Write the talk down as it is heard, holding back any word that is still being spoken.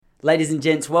Ladies and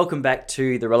gents, welcome back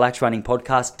to the Relax Running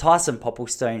Podcast. Tyson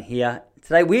Popplestone here.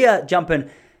 Today we are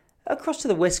jumping across to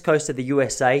the west coast of the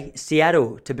USA,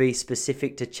 Seattle to be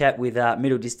specific, to chat with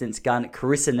middle distance gun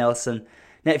Carissa Nelson.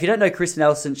 Now, if you don't know Carissa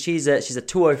Nelson, she's a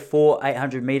 204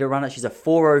 800 meter runner. She's a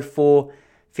 404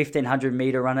 1500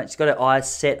 meter runner. She's got her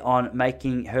eyes set on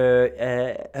making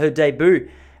her debut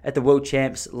at the World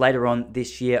Champs later on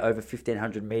this year over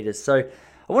 1500 meters. So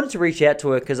I wanted to reach out to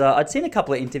her because I'd seen a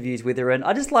couple of interviews with her and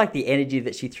I just liked the energy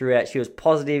that she threw out. She was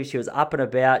positive, she was up and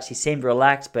about, she seemed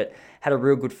relaxed, but had a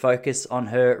real good focus on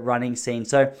her running scene.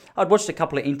 So I'd watched a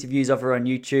couple of interviews of her on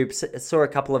YouTube, saw a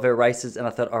couple of her races, and I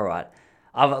thought, all right,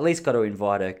 I've at least got to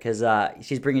invite her because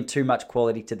she's bringing too much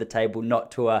quality to the table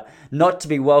not to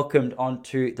be welcomed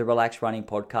onto the Relax Running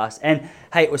Podcast. And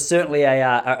hey, it was certainly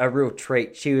a real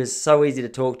treat. She was so easy to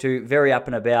talk to, very up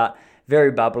and about,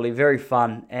 very bubbly, very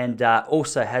fun, and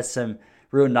also has some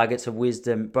real nuggets of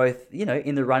wisdom, both,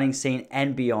 in the running scene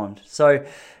and beyond. So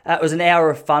it was an hour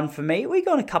of fun for me. We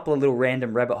got on a couple of little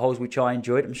random rabbit holes, which I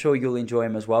enjoyed. I'm sure you'll enjoy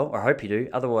them as well, or I hope you do.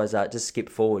 Otherwise, just skip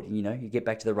forward, you get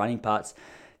back to the running parts.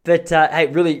 But hey,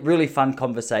 really, really fun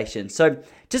conversation. So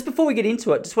just before we get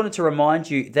into it, just wanted to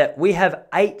remind you that we have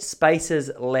 8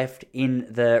 spaces left in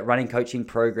the running coaching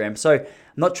program. So I'm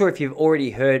not sure if you've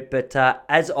already heard, but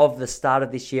as of the start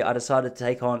of this year, I decided to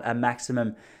take on a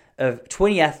maximum of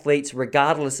 20 athletes,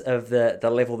 regardless of the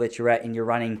level that you're at in your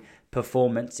running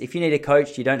performance. If you need a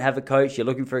coach, you don't have a coach, you're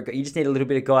looking for you just need a little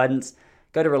bit of guidance,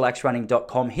 go to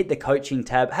relaxrunning.com, hit the coaching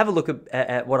tab, have a look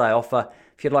at what I offer.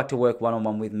 If you'd like to work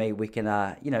one-on-one with me, we can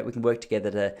work together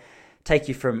to take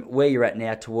you from where you're at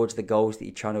now towards the goals that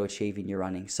you're trying to achieve in your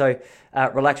running. So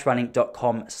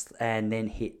relaxrunning.com and then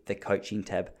hit the coaching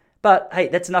tab. But hey,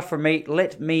 that's enough from me.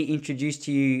 Let me introduce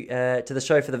to you to the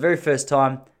show for the very first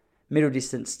time, middle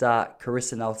distance star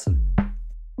Carissa Nelson.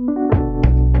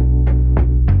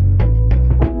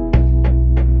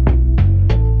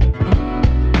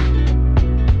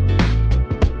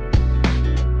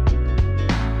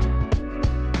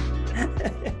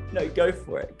 No, go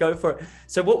for it.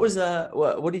 So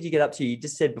what did you get up to? You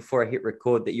just said before I hit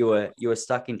record that you were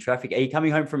stuck in traffic. Are you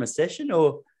coming home from a session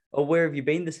or where have you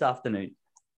been this afternoon?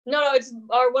 No, it's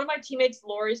one of my teammates,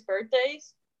 Lori's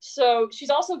birthdays. So she's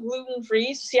also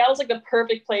gluten-free. So Seattle's like the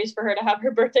perfect place for her to have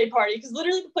her birthday party. Because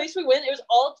literally the place we went, it was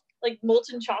all like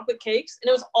molten chocolate cakes and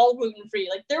it was all gluten-free.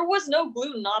 Like there was no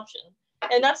gluten option.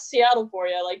 And that's Seattle for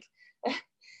you. Like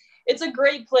it's a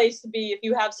great place to be if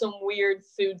you have some weird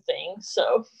food thing.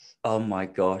 So. Oh my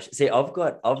gosh! See, I've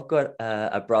got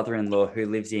a brother-in-law who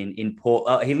lives in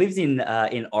Port. He lives in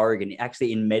Oregon,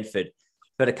 actually in Medford.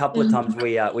 But a couple of times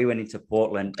we went into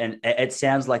Portland, and it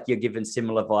sounds like you're given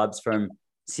similar vibes from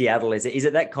Seattle. Is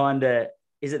it that kind of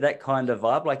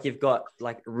vibe? Like you've got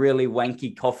like really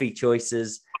wanky coffee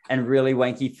choices and really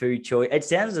wanky food choice. It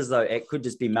sounds as though it could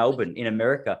just be Melbourne in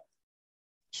America.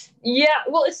 Yeah,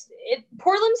 well,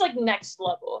 Portland's like next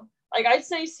level. Like I'd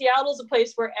say Seattle's a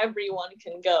place where everyone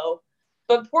can go,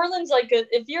 but Portland's like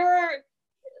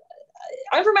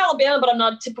I'm from Alabama, but I'm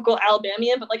not a typical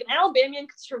Alabamian. But like an Alabamian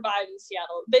could survive in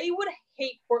Seattle. They would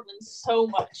hate Portland so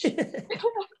much. They'd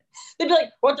be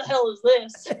like, "What the hell is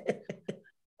this?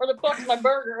 Where the fuck's my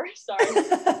burger?" Sorry.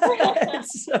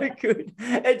 It's so good.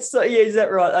 Is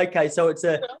that right? Okay, so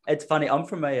it's funny. I'm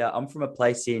from a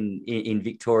place in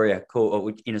Victoria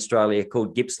in Australia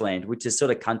called Gippsland, which is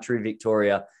sort of country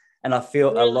Victoria. And I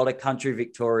feel a lot of country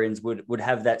Victorians would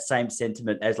have that same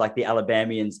sentiment as like the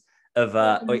Alabamians of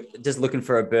just looking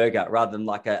for a burger rather than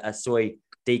like a soy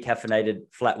decaffeinated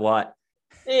flat white.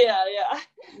 Yeah.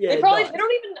 They don't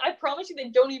even, I promise you, they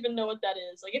don't even know what that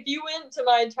is. Like if you went to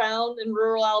my town in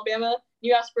rural Alabama,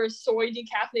 you asked for a soy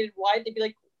decaffeinated white, they'd be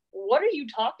like, what are you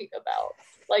talking about?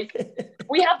 Like,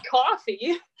 we have coffee.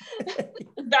 Is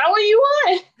that what you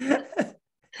want?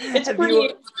 It's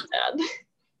pretty sad.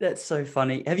 That's so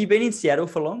funny. Have you been in Seattle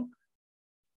for long?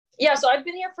 Yeah, so I've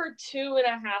been here for 2.5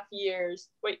 years.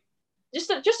 Wait,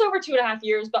 just over 2.5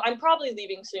 years, but I'm probably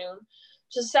leaving soon.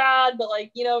 Which is sad, but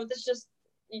like, it's just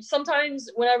sometimes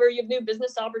whenever you have new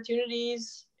business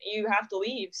opportunities, you have to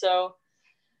leave. So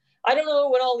I don't know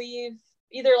when I'll leave,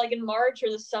 either like in March or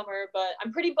this summer, but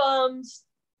I'm pretty bummed.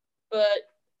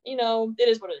 But it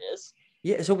is what it is.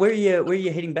 Yeah. So where are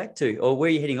you heading back to, or where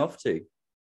are you heading off to?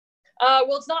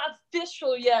 Well, it's not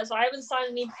official yet, so I haven't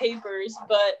signed any papers,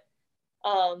 but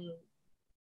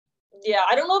yeah,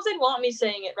 I don't know if they'd want me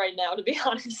saying it right now, to be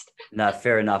honest. No,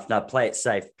 fair enough. No, play it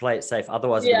safe.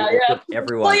 Otherwise, it'll be awkward for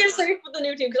everyone. Play it safe with the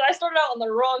new team, because I started out on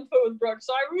the wrong foot with Brooks,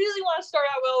 so I really want to start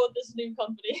out well with this new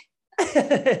company.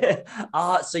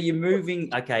 So you're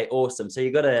moving. Okay, awesome. So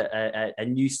you got a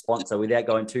new sponsor. Without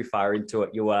going too far into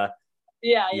it,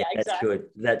 Yeah, Yeah, yeah, that's exactly. good.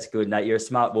 That's good. No, you're a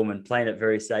smart woman, playing it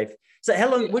very safe. So how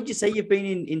long would you say you've been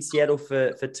in Seattle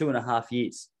for 2.5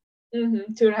 years?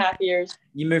 2.5 years.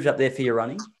 You moved up there for your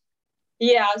running?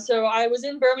 Yeah, so I was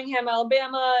in Birmingham,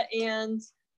 Alabama, and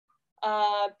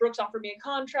Brooks offered me a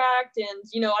contract,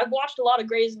 and I've watched a lot of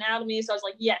Grey's Anatomy, so I was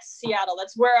like, yes, Seattle,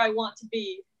 that's where I want to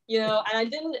be. And I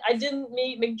didn't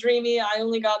meet McDreamy. I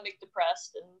only got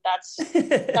McDepressed, and that's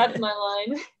my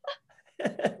line.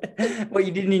 Well,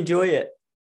 you didn't enjoy it.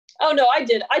 Oh no, I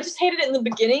did. I just hated it in the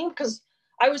beginning because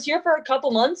I was here for a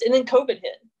couple months and then COVID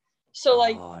hit. So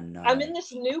like Oh I'm no. in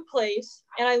this new place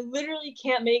and I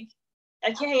can't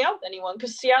hang out with anyone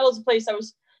because Seattle's a place I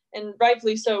was, and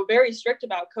rightfully so, very strict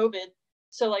about COVID.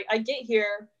 So like I get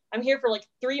here, I'm here for like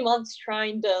 3 months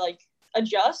trying to like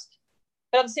adjust.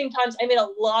 But at the same time, I made a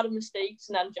lot of mistakes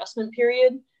in that adjustment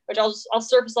period, which I'll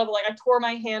surface level. Like I tore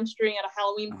my hamstring at a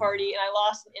Halloween party and I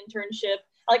lost an internship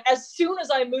like as soon as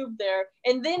I moved there,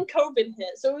 and then COVID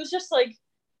hit. So it was just like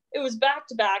it was back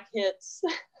to back hits.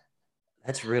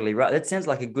 That's really right. That sounds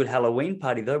like a good Halloween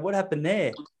party, though. What happened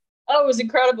there? Oh, it was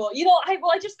incredible. I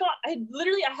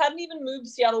hadn't even moved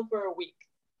to Seattle for a week.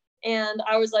 And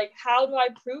I was like, how do I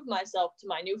prove myself to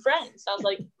my new friends? I was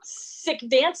like, sick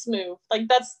dance move. Like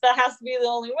that has to be the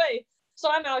only way. So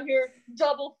I'm out here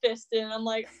double fisted. I'm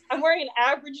like, I'm wearing an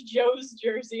Average Joe's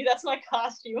jersey. That's my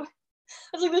costume.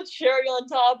 It's like the cherry on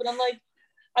top. And I'm like,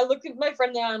 I look at my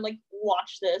friend now and I'm like,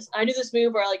 watch this. I do this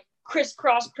move where I like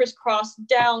crisscross,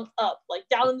 down, up, like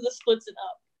down into the splits and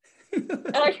up.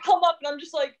 And I come up and I'm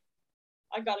just like,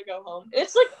 I gotta go home. And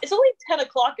it's only 10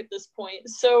 o'clock at this point.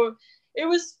 So it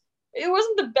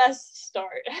wasn't the best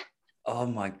start. Oh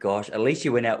my gosh. At least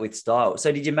you went out with style.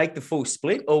 So did you make the full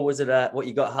split, or was it what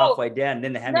you got Oh, halfway down and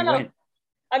then the hammy no. went?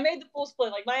 I made the full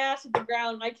split. Like my ass hit the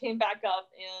ground and I came back up,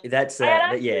 and That's I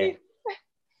had yeah. actually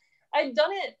I'd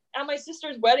done it at my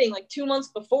sister's wedding like 2 months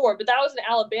before, but that was in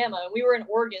Alabama and we were in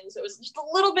Oregon, so it was just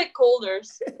a little bit colder.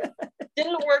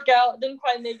 Didn't work out, didn't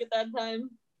quite make it that time.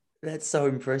 That's so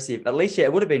impressive. At least, yeah,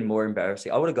 it would have been more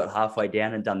embarrassing. I would have got halfway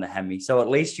down and done the hammy. So at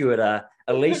least you would, at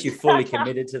least you fully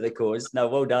committed to the cause. No,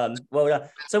 well done, well done.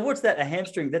 So what's that? A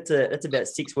hamstring? That's about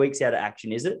 6 weeks out of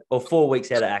action, is it, or 4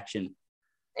 weeks out of action?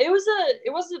 It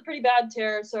was a pretty bad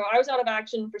tear, so I was out of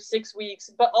action for 6 weeks.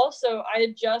 But also, I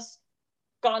had just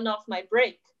gotten off my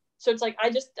break, so it's like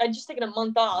I just taken a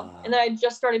month off, and then I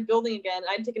just started building again.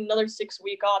 I'd taken another 6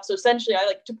 week off, so essentially I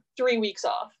like took 3 weeks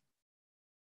off.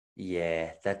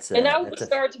 Yeah, And that was the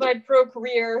start to my pro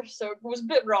career, so it was a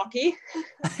bit rocky.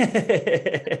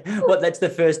 What? That's the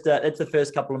first. That's the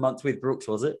first couple of months with Brooks,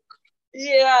 was it?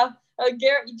 Yeah,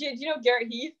 Garrett. Did you know Garrett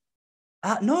Heath?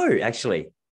 No,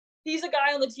 actually. He's a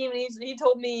guy on the team, and he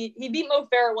told me he beat Mo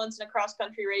Farah once in a cross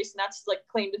country race, and that's like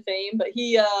claim to fame. But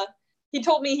he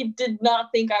told me he did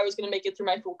not think I was going to make it through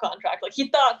my full contract. Like he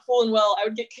thought full and well I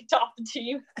would get kicked off the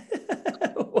team.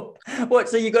 What?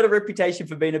 So you got a reputation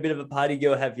for being a bit of a party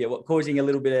girl, have you? What, causing a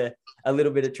little bit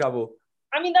of trouble?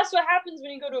 I mean, that's what happens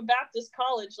when you go to a Baptist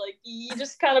college. Like you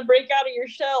just kind of break out of your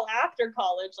shell after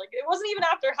college. Like it wasn't even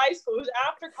after high school; it was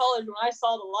after college when I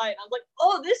saw the light. I was like,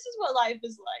 "Oh, this is what life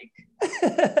is like."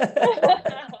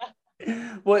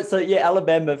 What? So yeah,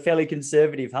 Alabama fairly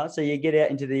conservative, huh? So you get out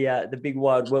into the big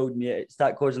wide world and you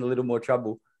start causing a little more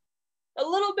trouble. A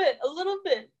little bit,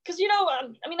 because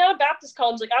I mean, at a Baptist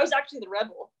college, like I was actually the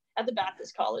rebel at the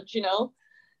Baptist college,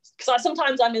 because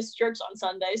sometimes I missed church on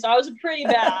Sunday, so I was pretty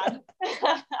bad.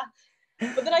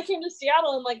 But then I came to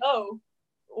Seattle, and I'm like, oh,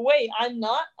 wait, I'm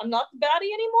not the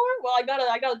baddie anymore. Well, I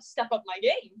gotta step up my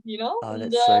game, Oh, and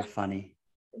that's so funny.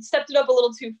 stepped it up a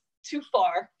little too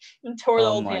far and tore the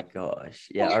Oh old my hand. gosh.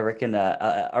 Yeah, I reckon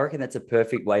that's a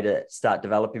perfect way to start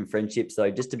developing friendships,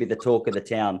 though, just to be the talk of the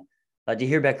town. Do you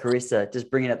hear about Carissa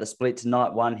just bringing out the splits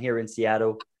night one here in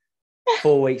Seattle?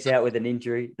 4 weeks out with an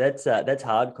injury. That's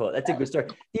hardcore. That's a good story.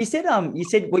 You said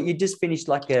what you just finished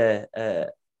like your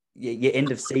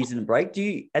end of season break. Do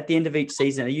you, at the end of each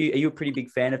season, are you a pretty big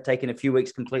fan of taking a few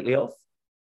weeks completely off?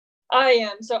 I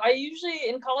am. So I usually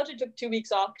in college I took 2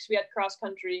 weeks off because we had cross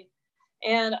country,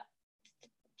 and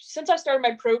since I started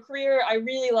my pro career, I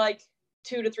really like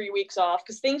 2 to 3 weeks off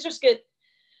because things just get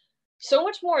so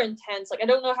much more intense. Like I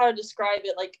don't know how to describe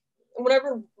it. Like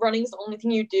whenever running is the only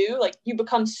thing you do, like you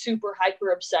become super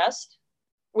hyper obsessed,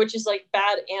 which is like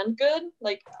bad and good.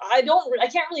 Like I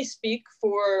can't really speak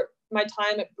for my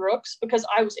time at Brooks because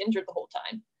I was injured the whole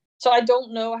time. So I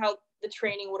don't know how the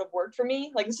training would have worked for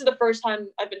me. Like this is the first time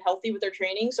I've been healthy with their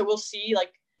training, so we'll see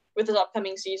like with this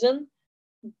upcoming season.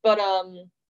 But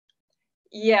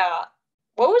yeah,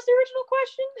 What was the original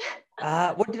question?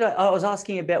 I was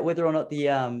asking about whether or not the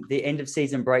end of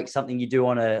season break something you do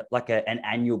on an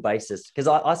annual basis, because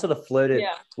I sort of flirted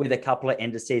with a couple of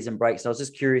end of season breaks. And I was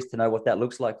just curious to know what that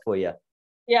looks like for you.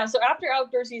 Yeah, so after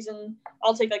outdoor season,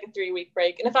 I'll take like a 3-week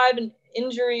break, and if I have an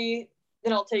injury,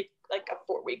 then I'll take like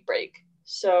a 4-week break.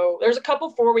 So there's a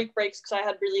couple 4-week breaks because I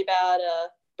had really bad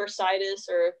bursitis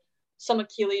or some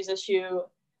Achilles issue,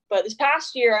 but this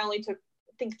past year I only took,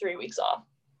 I think, 3 weeks off.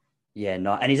 Yeah,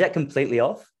 no, and is that completely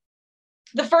off?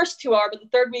 The first 2 are, but the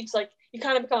third week's like you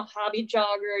kind of become a hobby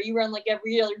jogger. You run like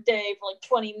every other day for like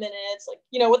 20 minutes, like,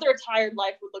 you know, what the retired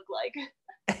life would look like.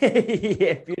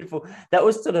 Yeah, beautiful. That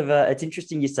was sort of it's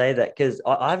interesting you say that, because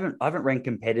I haven't ran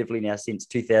competitively now since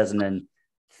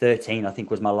 2013, I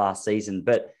think was my last season.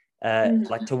 But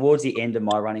like towards the end of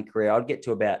my running career, I'd get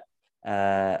to about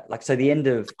so the end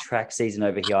of track season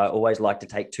over here, I always like to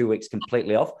take 2 weeks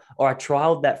completely off, or I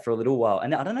trialed that for a little while.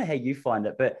 And I don't know how you find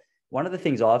it, but one of the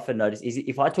things I often noticed is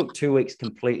if I took 2 weeks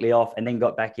completely off and then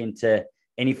got back into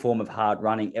any form of hard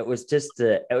running, it was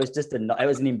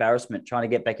an embarrassment trying to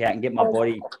get back out and get my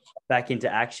body back into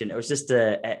action. It was just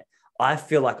I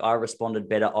feel like I responded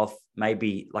better off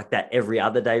maybe like that every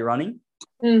other day running.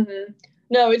 Mm-hmm.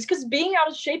 No, it's because being out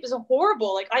of shape is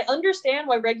horrible. Like, I understand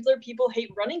why regular people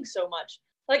hate running so much.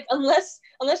 Like, unless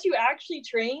you actually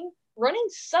train, running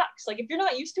sucks. Like, if you're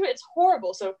not used to it, it's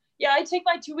horrible. So yeah, I take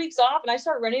my 2 weeks off and I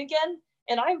start running again.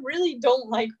 And I really don't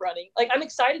like running. Like, I'm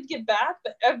excited to get back,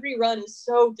 but every run is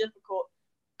so difficult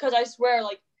because I swear,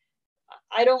 like,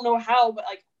 I don't know how, but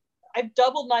like, I've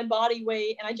doubled my body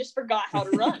weight and I just forgot how to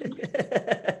run.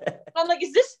 I'm like,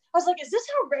 is this how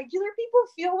regular people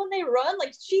feel when they run?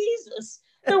 Like, Jesus,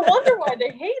 no wonder why they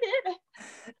hate it.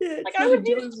 Yeah, like, I would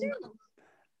hate it too.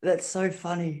 That's so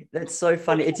funny.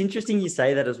 It's interesting you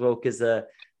say that as well, because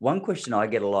one question I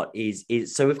get a lot is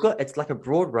so it's like a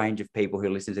broad range of people who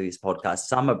listen to this podcast.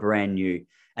 Some are brand new,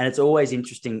 and it's always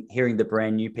interesting hearing the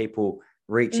brand new people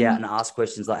reach out and ask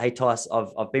questions like, "Hey, Tice,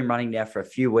 I've been running now for a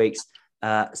few weeks.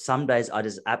 Some days I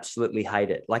just absolutely hate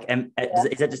it. Like,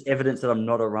 is that just evidence that I'm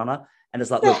not a runner?" And it's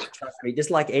like, look, trust me,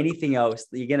 just like anything else,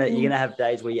 you're gonna have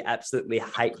days where you absolutely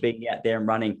hate being out there and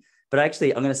running. But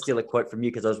actually, I'm gonna steal a quote from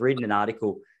you, because I was reading an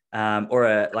article or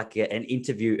an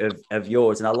interview of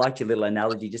yours, and I liked your little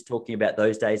analogy, just talking about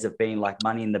those days of being like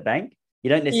money in the bank. You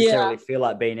don't necessarily feel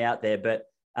like being out there, but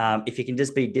if you can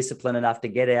just be disciplined enough to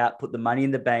get out, put the money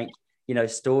in the bank,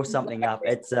 store something up,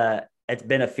 it's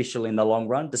beneficial in the long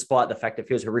run, despite the fact it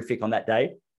feels horrific on that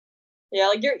day. Yeah,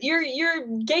 like you're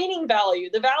gaining value.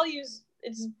 The value's,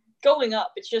 it's going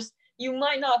up. It's just you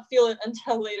might not feel it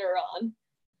until later on.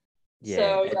 Yeah,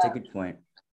 so, that's a good point.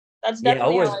 That's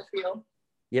definitely how I feel.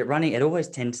 Yeah, running, it always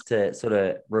tends to sort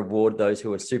of reward those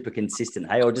who are super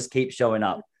consistent. Hey, or just keep showing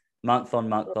up month on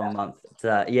month on month.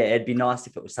 It'd be nice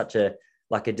if it was such a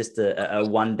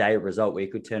 1 day result where you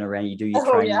could turn around, you do your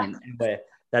training, and where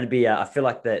that'd be. I feel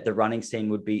like the running scene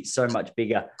would be so much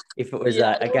bigger if it was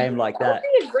a game like that. That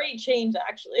would be a great change,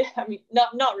 actually. I mean,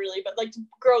 not really, but like to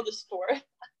grow the sport.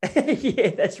 Yeah,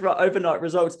 that's right. Overnight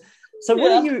results. So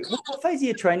what phase of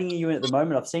your training are you in at the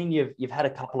moment? I've seen you've had a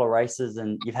couple of races,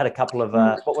 and you've had a couple of,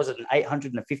 what was it, an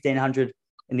 800 and a 1500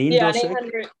 in the indoor circuit? Yeah, an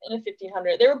 800 and a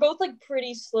 1500. They were both like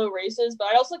pretty slow races, but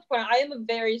I also like to point out I am a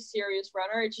very serious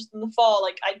runner. It's just in the fall,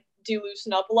 like I do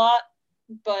loosen up a lot.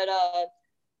 But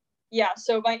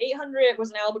so my 800 was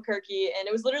in Albuquerque, and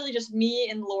it was literally just me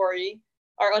and Lori,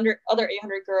 our other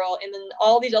 800 girl, and then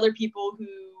all these other people who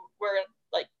were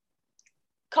like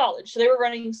college. So they were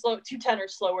running slow, 210 or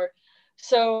slower.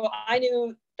 So I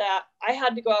knew that I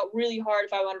had to go out really hard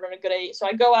if I wanted to run a good 8. So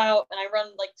I go out and I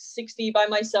run like 60 by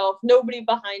myself, nobody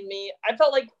behind me. I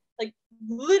felt like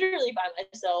literally by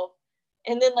myself.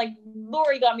 And then like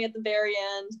Lori got me at the very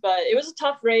end, but it was a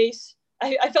tough race.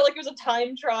 I felt like it was a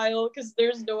time trial because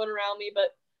there's no one around me,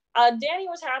 but Danny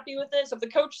was happy with it. So if the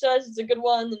coach says it's a good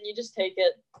one, then you just take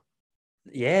it.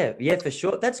 Yeah, for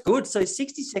sure. That's good. So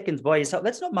 60 seconds by yourself,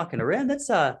 that's not mucking around.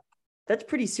 That's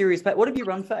pretty serious. What have you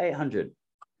run for 800?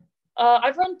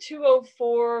 I've run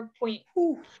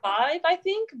 204.5, I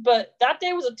think, but that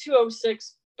day was a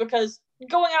 206 because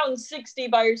going out in 60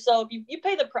 by yourself, you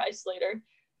pay the price later.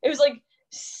 It was like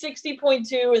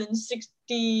 60.2 and then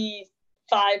 65.8.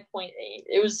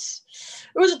 It was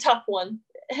a tough one,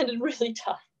 and really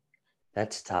tough.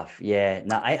 That's tough. Yeah.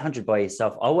 No, 800 by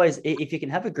yourself. Always, if you can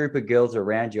have a group of girls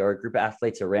around you or a group of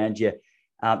athletes around you,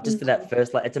 just for that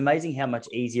first, it's amazing how much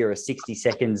easier a 60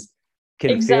 seconds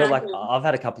can feel. Like I've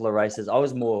had a couple of races. I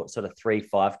was more sort of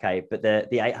 3-5K, but the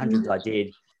 800s I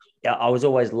did, I was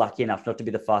always lucky enough not to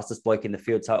be the fastest bloke in the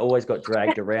field. So I always got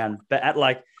dragged around. But at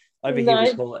like over here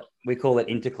Nice. we call it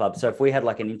interclub. So if we had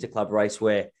like an interclub race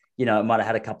where, it might have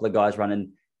had a couple of guys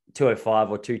running 205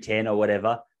 or 210 or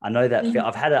whatever. I know that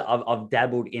I've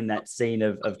dabbled in that scene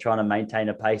of trying to maintain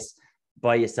a pace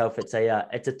by yourself. It's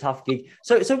a tough gig.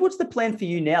 So what's the plan for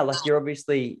you now? Like you're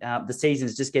obviously the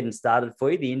season's just getting started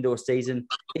for you, the indoor season.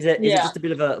 Is it just a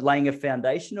bit of a laying a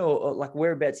foundation, or like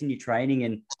whereabouts in your training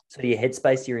and sort of your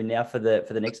headspace you're in now for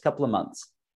the next couple of months?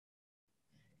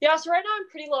 Yeah, so right now I'm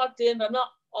pretty locked in, but I'm not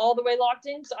all the way locked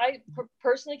in because I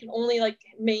personally can only like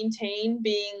maintain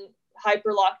being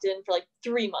hyper locked in for like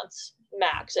 3 months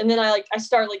max, and then I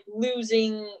start like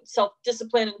losing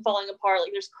self-discipline and falling apart.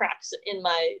 Like there's cracks in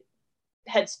my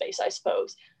headspace, I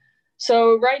suppose.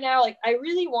 So right now, like I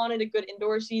really wanted a good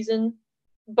indoor season,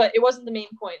 but it wasn't the main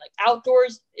point. Like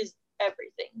outdoors is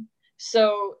everything.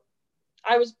 So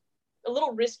I was a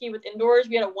little risky with indoors.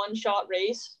 We had a one-shot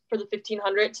race for the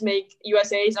 1500 to make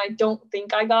USA's, and I don't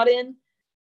think I got in.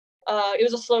 It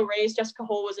was a slow race. Jessica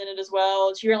Hull was in it as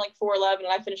well. She ran like 4:11, and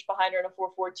I finished behind her in a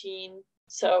 4:14.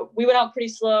 So we went out pretty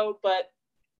slow, but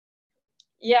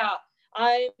yeah,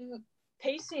 I'm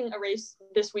pacing a race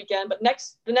this weekend. But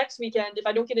the next weekend, if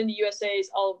I don't get into USA's,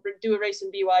 I'll do a race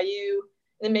in BYU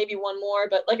and then maybe one more.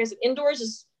 But like I said, indoors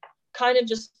is kind of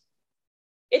just,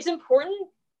 it's important,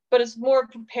 but it's more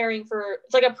preparing for,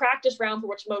 it's like a practice round for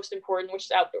what's most important, which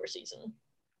is outdoor season.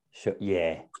 Sure.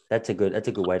 Yeah, that's a good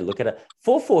way to look at it.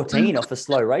 4:14 off a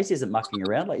slow race isn't mucking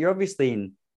around. Like you're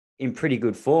obviously in pretty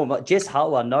good form. Like Jess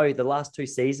Hull, I know the last 2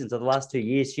 seasons or the last 2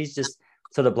 years, she's just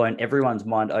sort of blown everyone's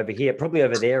mind over here, probably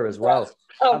over there as well.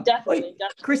 Oh, definitely, wait,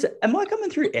 definitely. Chris, am I coming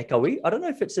through echoey? I don't know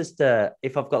if it's just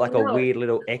if I've got like a weird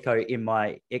little echo in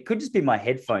my. It could just be my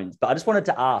headphones, but I just wanted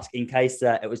to ask in case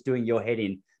it was doing your head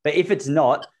in. But if it's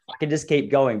not, I can just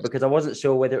keep going because I wasn't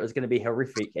sure whether it was going to be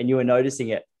horrific and you were noticing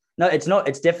it. No, it's not.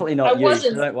 It's definitely not you.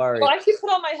 So don't worry. Well, I can put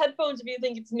on my headphones if you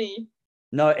think it's me.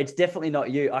 No, it's definitely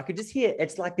not you. I could just hear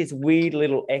it's like this weird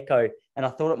little echo, and I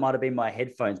thought it might have been my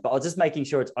headphones, but I was just making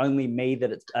sure it's only me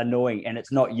that it's annoying and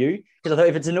it's not you. Because I thought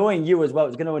if it's annoying you as well,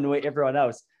 it's going to annoy everyone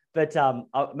else. But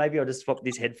maybe I'll just swap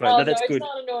this headphone. No, that's it's good. It's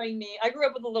not annoying me. I grew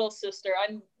up with a little sister.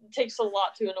 It takes a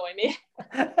lot to annoy me.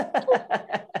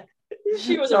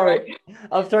 She was sorry. Right.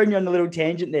 I've thrown you on a little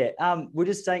tangent there. We're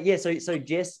just saying, yeah. So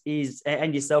Jess is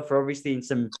and yourself are obviously in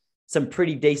some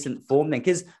pretty decent form then,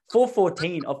 because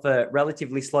 4:14 off a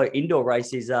relatively slow indoor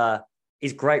race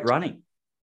is great running.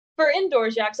 For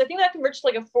indoors, yeah, because I think that converts to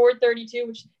like a 4:32,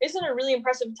 which isn't a really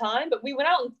impressive time, but we went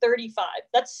out in 35.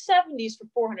 That's 70s for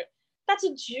 400. That's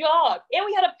a jog. And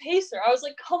we had a pacer. I was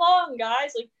like, come on,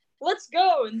 guys. Like, let's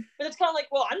go. But it's kind of like,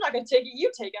 well, I'm not going to take it.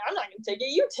 You take it. I'm not going to take it.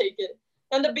 You take it.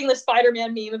 End up being the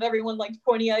Spider-Man meme of everyone like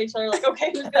pointing at each other like,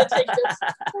 okay, who's going to take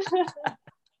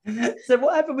this? So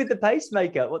what happened with the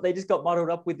pacemaker? What, they just got muddled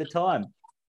up with the time?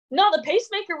 No, the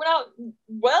pacemaker went out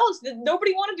well.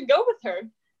 Nobody wanted to go with her.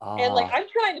 And like, I'm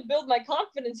trying to build my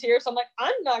confidence here. So I'm like,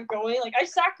 I'm not going. Like I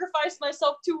sacrificed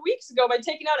myself 2 weeks ago by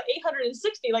taking out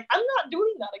 860. Like I'm not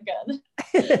doing that again.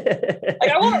 Like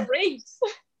I want to race.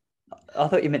 I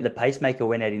thought you meant the pacemaker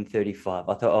went out in 35.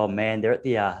 I thought, oh man, they're at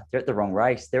the wrong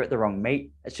race. They're at the wrong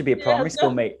meet. It should be a primary school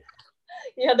meet.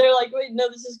 Yeah, they're like, wait, no,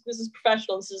 this is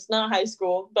professional. This is not high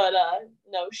school. But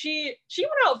no, she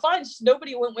went out fine. Just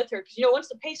nobody went with her because once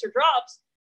the pacer drops,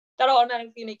 that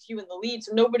automatically makes you in the lead.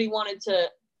 So nobody wanted to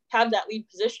have that lead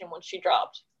position once she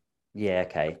dropped. Yeah,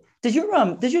 okay. Does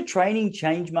your training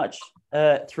change much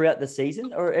throughout the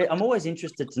season? Or I'm always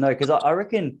interested to know because I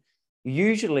reckon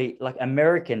usually like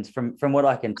Americans from what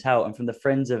I can tell and from the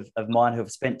friends of mine who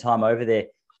have spent time over there,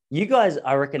 you guys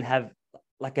I reckon have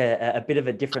like a bit of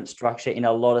a different structure in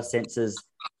a lot of senses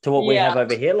to what we have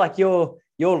over here. Like your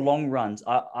long runs,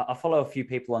 I follow a few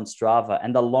people on Strava,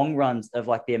 and the long runs of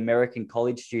like the American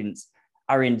college students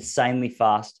are insanely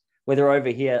fast. Whether over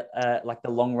here, like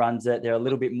the long runs, they're a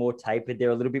little bit more tapered,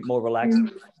 they're a little bit more relaxed.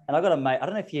 Mm-hmm. And I got a mate, I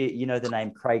don't know if you know the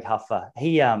name Craig Huffer.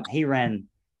 He ran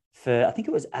for, I think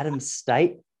it was Adams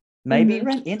State. Maybe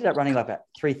he ended up running like a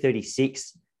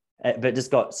 3:36, but just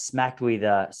got smacked with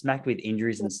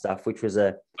injuries and stuff, which was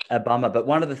a bummer. But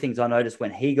one of the things I noticed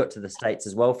when he got to the States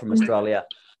as well from Australia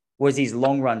was his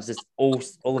long runs just all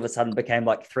of a sudden became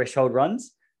like threshold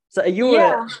runs. So are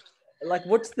you like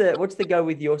what's the go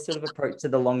with your sort of approach to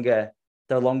the longer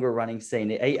running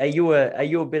scene? Are you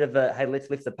a bit of a, hey, let's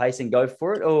lift the pace and go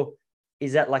for it, or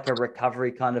is that like a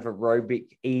recovery kind of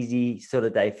aerobic easy sort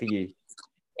of day for you?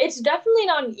 It's definitely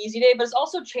not an easy day, but it's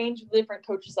also changed with different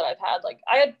coaches that I've had. Like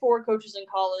I had 4 coaches in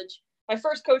college. My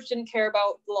first coach didn't care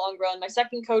about the long run. My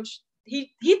second coach,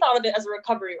 he thought of it as a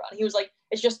recovery run. He was like,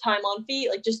 it's just time on feet,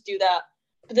 like just do that.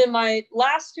 But then my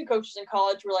last 2 coaches in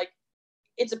college were like,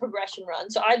 it's a progression run.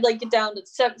 So I'd like get down to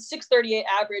 6:38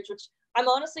 average, which I'm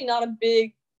honestly not a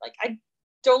big, like, I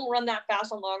don't run that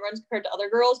fast on long runs compared to other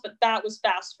girls, but that was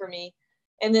fast for me.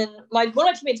 And then one of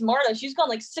my teammates, Marta, she's gone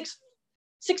like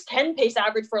 6:10 pace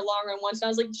average for a long run once. And I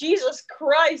was like, Jesus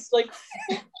Christ, like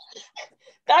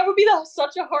that would be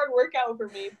such a hard workout for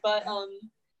me. But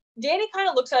Danny kind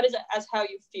of looks at it as how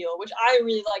you feel, which I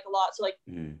really like a lot. So like,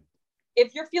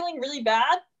 if you're feeling really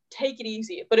bad, take it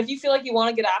easy. But if you feel like you want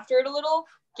to get after it a little,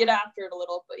 get after it a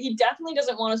little. But he definitely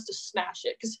doesn't want us to smash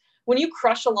it, because when you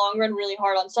crush a long run really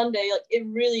hard on Sunday, like it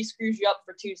really screws you up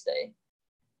for Tuesday,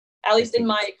 at least in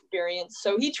my experience.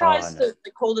 So he tries to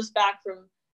like, hold us back from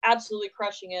absolutely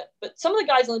crushing it. But some of the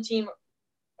guys on the team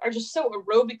are just so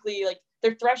aerobically, like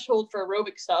their threshold for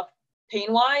aerobic stuff,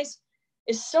 pain-wise,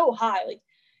 is so high. Like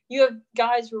you have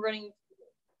guys who are running,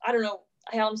 I don't know,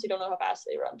 I honestly don't know how fast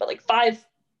they run, but like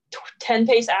 5:10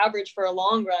 pace average for a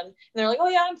long run. And they're like, oh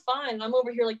yeah, I'm fine. And I'm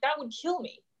over here like, that would kill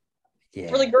me. Yeah,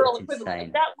 for the girl equivalent,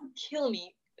 like, that would kill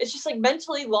me. It's just like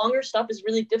mentally longer stuff is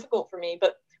really difficult for me.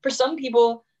 But for some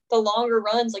people, the longer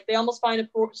runs, like they almost find a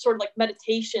sort of like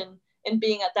meditation in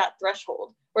being at that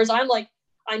threshold. Whereas I'm like,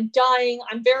 I'm dying.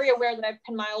 I'm very aware that I have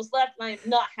 10 miles left and I am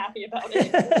not happy about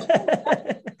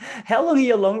it. How long are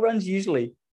your long runs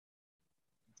usually?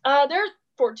 They're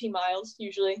 14 miles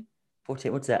usually.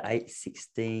 14, what's that? 8,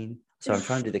 16. So I'm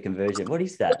trying to do the conversion. What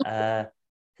is that?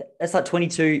 That's like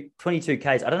 22 Ks.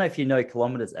 I don't know if you know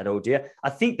kilometers at all, do you? I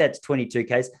think that's 22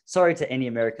 Ks. Sorry to any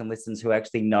American listeners who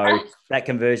actually know that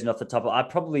conversion off the top. I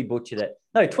probably butchered it.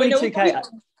 No, 22 K.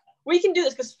 We can do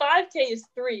this because 5K is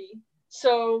 3.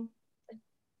 So.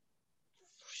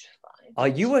 Oh,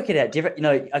 you work it out different.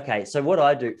 Okay. So what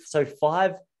I do, so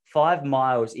 5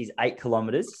 miles is 8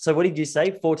 kilometers. So what did you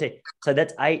say? 14. So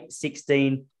that's 8,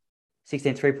 16,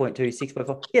 3.2,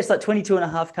 6.4. Yeah, it's like 22 and a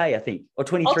half K, I think, or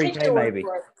 23 K maybe.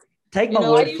 Take my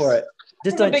word for it.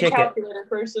 Just don't check it.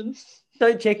 Person.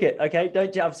 Don't check it, okay?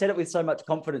 I've said it with so much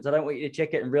confidence. I don't want you to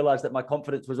check it and realize that my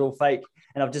confidence was all fake,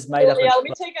 and I've just made up. Yeah, let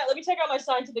me take out my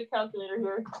scientific calculator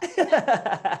here.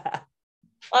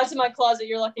 That's in my closet.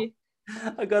 You're lucky.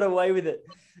 I got away with it.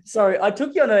 Sorry, I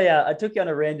took you on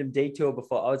a random detour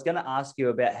before. I was going to ask you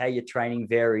about how your training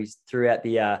varies throughout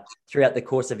the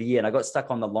course of a year, and I got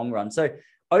stuck on the long run. So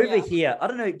over here, I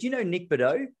don't know. Do you know Nick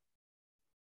Bordeaux?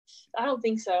 I don't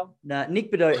think so. No,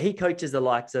 Nick Bordeaux, he coaches the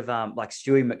likes of like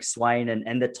Stewie McSwain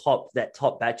and that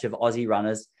top batch of Aussie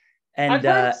runners. And I've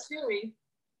heard of Stewie.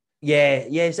 Yeah,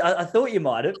 yes, I thought you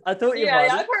might have. I've heard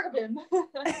of him.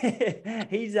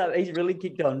 He's really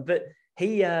kicked on, but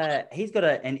he's got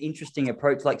an interesting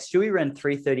approach. Like Stewie ran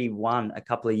 3:31 a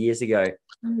couple of years ago,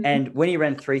 and when he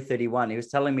ran 3:31, he was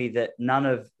telling me that none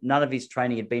of his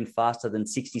training had been faster than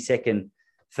 60-second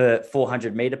for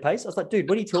 400 meter pace. I was like, dude,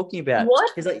 what are you talking about?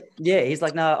 What? He's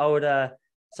like, no, I would.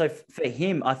 So for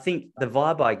him, I think the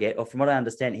vibe I get, or from what I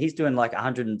understand, he's doing like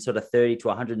 130 to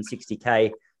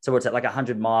 160K. So what's that, like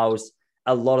 100 miles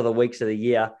a lot of the weeks of the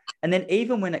year. And then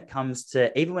even when it comes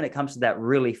to that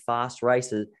really fast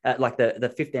races, like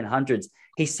the 1500s,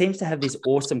 he seems to have this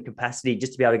awesome capacity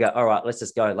just to be able to go, all right, let's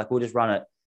just go. Like we'll just run it,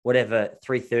 whatever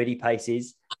 3:30 pace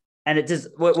is. And it just,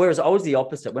 whereas I was the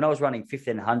opposite. When I was running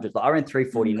 1500, like I ran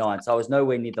 3:49. So I was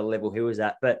nowhere near the level he was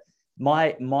at. But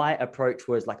my approach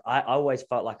was like, I always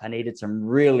felt like I needed some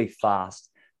really fast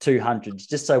 200s,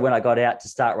 just so when I got out to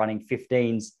start running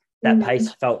 15s, that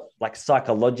pace felt like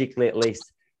psychologically at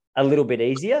least a little bit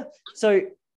easier. So,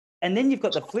 and then you've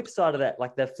got the flip side of that,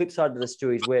 like the flip side of the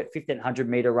Stewies where 1500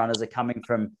 meter runners are coming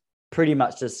from pretty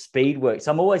much just speed work.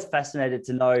 So I'm always fascinated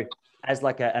to know, as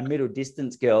like a middle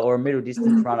distance girl or a middle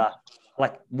distance runner,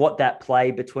 like what that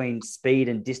play between speed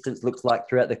and distance looks like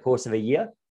throughout the course of a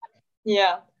year.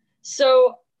 Yeah.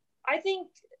 So I think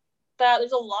that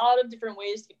there's a lot of different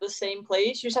ways to get the same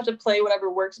place. You just have to play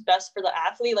whatever works best for the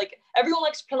athlete. Like everyone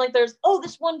likes to pretend like there's,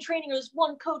 this one training or this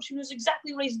one coach who knows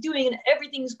exactly what he's doing and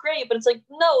everything's great. But it's like,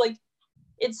 no, like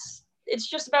it's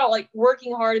just about like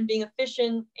working hard and being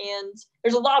efficient. And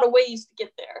there's a lot of ways to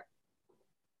get there.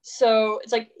 So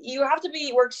it's like, you have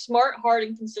to work smart, hard,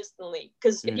 and consistently.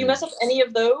 Because if you mess up any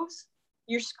of those,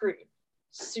 you're screwed.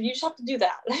 So you just have to do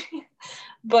that.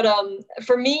 But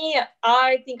for me,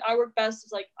 I think I work best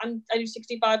is like I do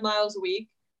 65 miles a week,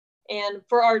 and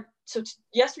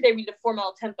yesterday we did a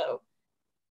 4-mile tempo,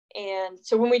 and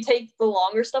so when we take the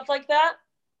longer stuff like that,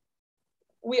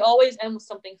 we always end with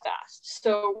something fast.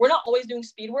 So we're not always doing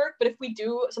speed work, but if we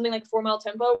do something like 4-mile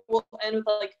tempo, we'll end with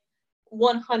like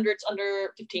 100s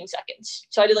under 15 seconds.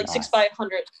 So I did like nice. 6 by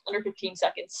 100 under 15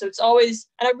 seconds. So it's always,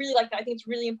 and I really like that. I think it's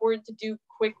really important to do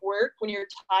quick work when you're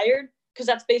tired, because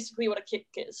that's basically what a kick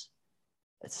is.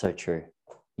 That's so true.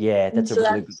 Yeah, that's a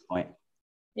really good point.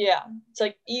 Yeah, it's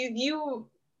like you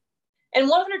and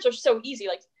 100s are so easy.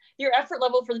 Like your effort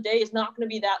level for the day is not going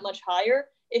to be that much higher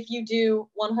if you do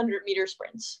 100-meter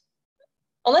sprints,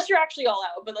 unless you're actually all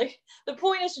out. But like the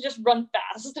point is to just run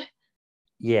fast.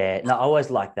 Yeah, no, I always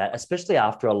like that, especially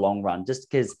after a long run, just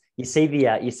because you see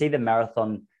the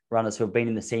marathon runners who have been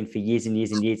in the scene for years and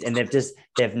years and years, and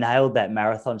they've nailed that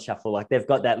marathon shuffle. Like they've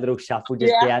got that little shuffle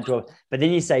just Yeah. down to a. But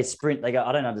then you say sprint, they go,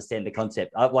 I don't understand the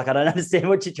concept. I don't understand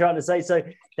what you're trying to say. So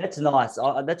that's nice.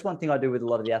 That's one thing I do with a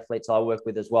lot of the athletes I work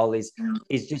with as well is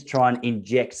just try and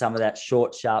inject some of that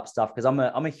short, sharp stuff because I'm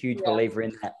a huge Yeah. believer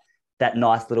in that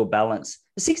nice little balance.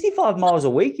 65 miles a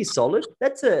week is solid.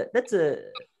 That's a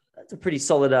pretty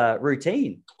solid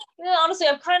routine. Yeah, honestly,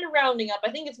 I'm kind of rounding up.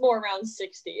 I think it's more around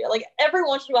 60. Like every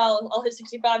once in a while, I'll hit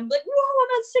 65 and be like, whoa, I'm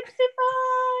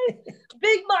at 65.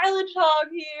 Big mileage hog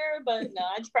here. But no,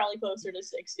 it's probably closer to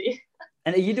 60.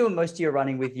 And are you doing most of your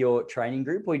running with your training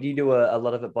group or do you do a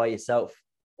lot of it by yourself?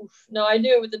 Oof. No, I do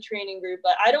it with the training group,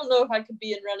 but I don't know if I could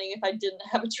be in running if I didn't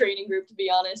have a training group, to be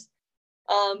honest.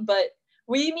 But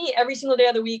we meet every single day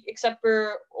of the week except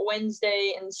for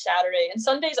Wednesday and Saturday. And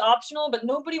Sunday's optional, but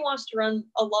nobody wants to run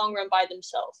a long run by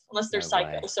themselves unless they're No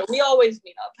way. psycho. So we always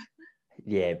meet up.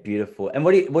 Yeah, beautiful. And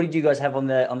what did you guys have on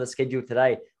the schedule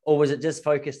today? Or was it just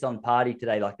focused on party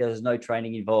today? Like there was no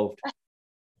training involved.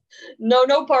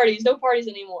 No parties, no parties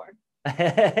anymore. But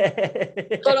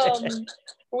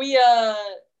we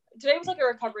today was like a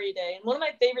recovery day, and one of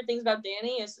my favorite things about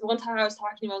Danny is one time I was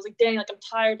talking to him, I was like, Danny, like I'm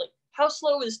tired, like how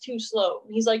slow is too slow?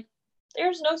 And he's like,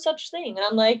 there's no such thing. And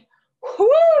I'm like, whoo!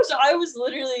 So I was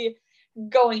literally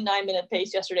going 9-minute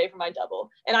pace yesterday for my double,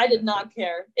 and I did not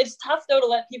care. It's tough though to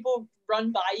let people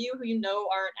run by you who you know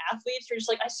aren't athletes. You're just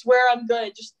like, I swear I'm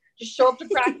good. Just show up to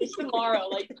practice tomorrow.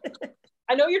 Like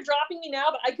I know you're dropping me now,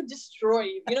 but I could destroy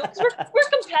you, you know, because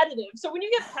we're competitive. So when you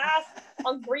get passed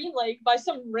on Green Lake by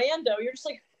some rando, you're just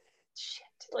like, shit,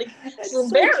 like it's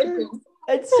embarrassing. So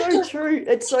it's so true.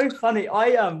 It's so funny.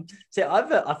 I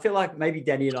feel like maybe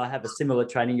Danny and I have a similar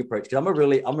training approach because I'm a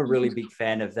really big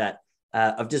fan of that.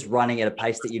 Of just running at a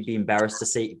pace that you'd be embarrassed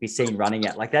to be seen running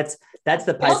at. Like that's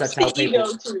the pace I tell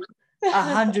people.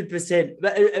 100%.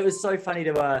 But it was so funny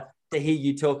to hear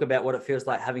you talk about what it feels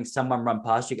like having someone run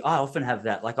past you. I often have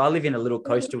that. Like I live in a little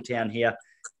coastal town here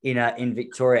in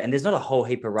Victoria, and there's not a whole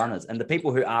heap of runners, and the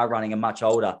people who are running are much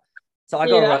older. So I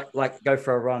go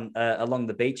for a run along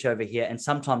the beach over here, and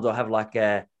sometimes I'll have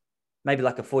maybe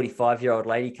like a 45-year-old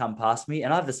lady come past me,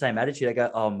 and I have the same attitude. I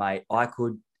go, "Oh mate, I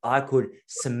could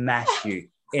smash you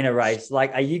in a race.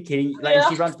 Like, are you kidding? Like, if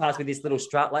she runs past with this little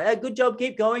strut, like, hey, good job,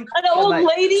 keep going." An old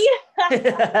lady.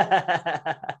 Mate.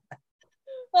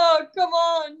 Oh, come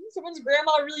on. Someone's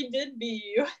grandma really did beat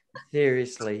you.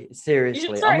 Seriously. You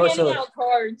should start handing out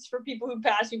cards for people who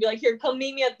pass you. Be like, here, come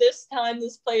meet me at this time,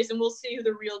 this place, and we'll see who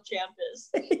the real champ is.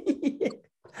 Yeah.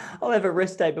 I'll have a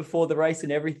rest day before the race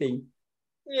and everything.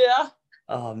 Yeah.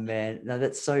 Oh man, no,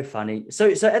 that's so funny. So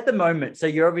at the moment, so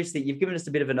you've given us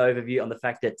a bit of an overview on the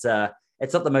fact that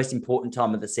it's not the most important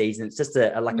time of the season. It's just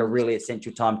a really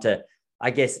essential time to,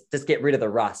 I guess, just get rid of the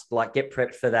rust, like get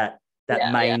prepped for that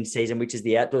main season, which is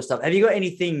the outdoor stuff. Have you got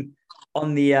anything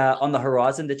on the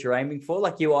horizon that you're aiming for?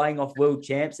 Like you eyeing off world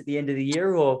champs at the end of the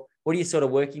year, or what are you sort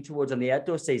of working towards on the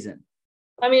outdoor season?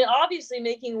 I mean, obviously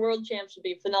making world champs would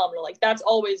be phenomenal. Like that's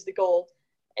always the goal.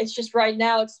 It's just right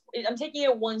now I'm taking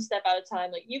it one step at a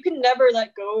time. Like you can never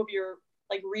let go of your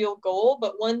like real goal,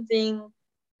 but one thing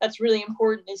that's really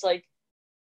important is like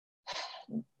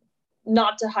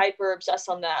not to hyper obsess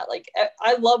on that. Like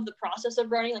I love the process of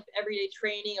running, like everyday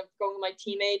training of going with my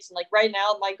teammates, and like right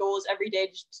now my goal is every day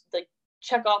just to, like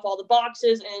check off all the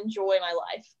boxes and enjoy my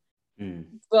life.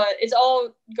 But it's all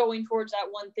going towards that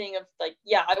one thing of like,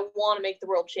 yeah, I want to make the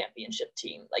world championship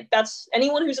team. Like that's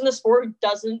anyone who's in the sport who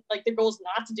doesn't, like their goal is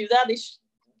not to do that.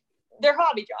 They're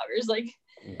hobby joggers. Like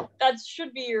that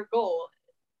should be your goal.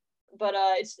 But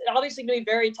it's obviously going to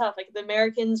be very tough. Like the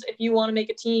Americans, if you want to make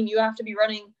a team, you have to be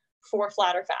running 4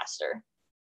 flat or faster.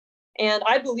 And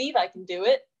I believe I can do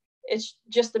it. It's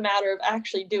just a matter of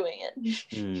actually doing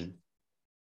it.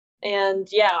 And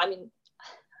yeah, I mean,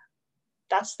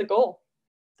 that's the goal.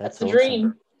 That's the awesome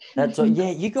dream. That's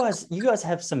yeah. You guys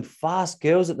have some fast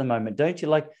girls at the moment, don't you?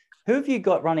 Like, who have you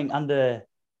got running under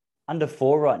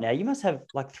 4 right now? You must have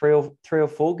like three or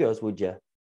four girls, would you?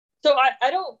 So I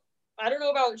don't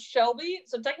know about Shelby.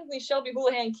 So technically Shelby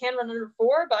Houlihan can run under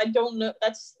 4, but I don't know.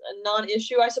 That's a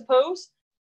non-issue, I suppose.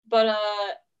 But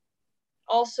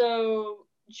also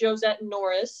Josette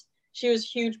Norris. She was a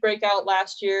huge breakout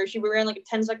last year. She ran like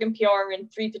a 10-second PR in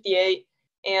 3:58.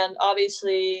 And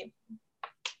obviously,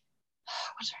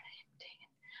 what's her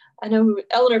I know who,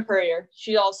 Eleanor Courier.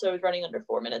 She also is running under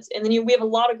 4 minutes. And then we have a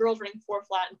lot of girls running 4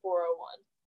 flat and 4:01.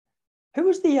 Who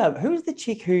was the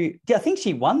chick who? I think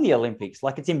she won the Olympics.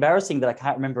 Like, it's embarrassing that I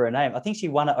can't remember her name. I think she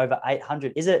won it over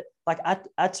 800. Is it like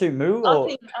Atumu or?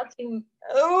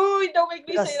 Oh, don't make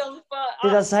me say it on the spot.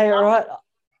 Did I say it right?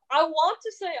 I want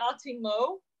to say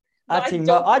Atimo.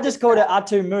 Atumo. I just called it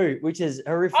Atumu, which is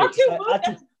horrific.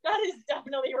 Atumu, that is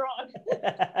definitely wrong.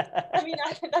 I mean,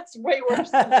 that's way worse.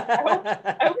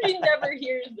 I hope she never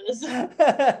hears this.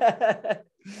 I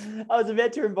was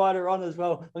about to invite her on as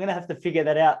well. I'm going to have to figure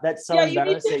that out. That's so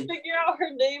embarrassing. You need to figure out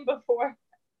her name before.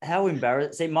 How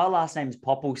embarrassing. See, my last name's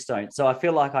Popplestone, so I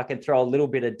feel like I can throw a little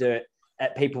bit of dirt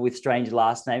at people with strange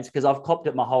last names because I've copped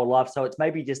it my whole life. So it's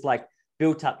maybe just like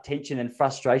built up tension and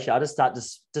frustration. I just start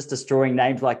just destroying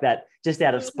names like that just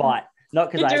out of spite,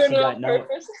 not because I actually don't know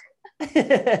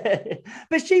it.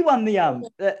 But she won the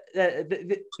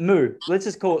Moo. Let's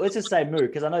just say Moo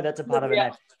because I know that's a part of her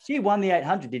name. She won the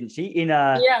 800, didn't she? She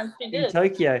did. In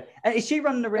Tokyo. And is she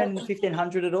running around the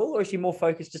 1500 at all, or is she more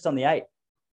focused just on the 8?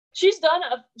 She's done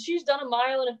a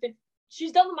mile and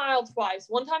she's done the mile twice.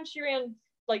 One time she ran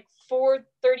like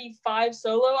 4:35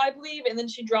 solo, I believe, and then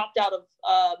she dropped out of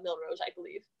Millrose, I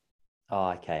believe.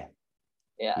 Oh, okay.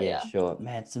 Yeah, sure.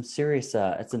 Man, it's some serious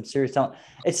talent.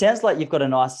 It sounds like you've got a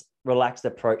nice relaxed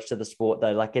approach to the sport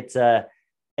though. Like it's a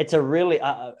really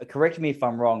correct me if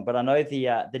I'm wrong, but I know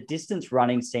the distance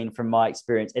running scene from my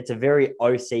experience, it's a very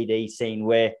OCD scene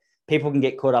where people can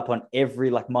get caught up on every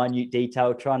like minute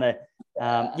detail, trying to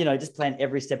just plan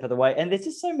every step of the way. And there's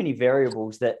just so many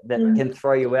variables that can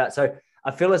throw you out. So I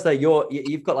feel as though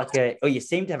you've got you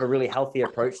seem to have a really healthy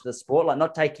approach to the sport, like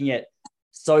not taking it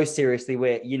so seriously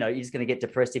where, you're just going to get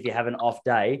depressed if you have an off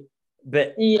day,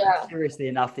 but seriously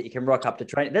enough that you can rock up to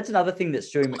training. That's another thing that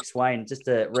Stewie McSwain, just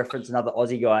to reference another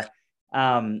Aussie guy,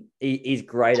 he's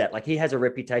great at. Like he has a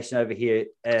reputation over here,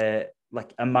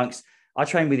 I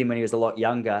trained with him when he was a lot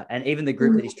younger, and even the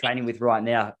group that he's training with right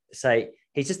now say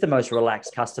he's just the most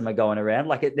relaxed customer going around.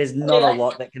 Like there's not a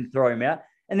lot that can throw him out.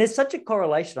 And there's such a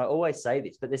correlation. I always say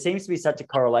this, but there seems to be such a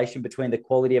correlation between the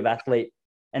quality of athlete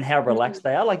and how relaxed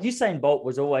they are. Like Usain Bolt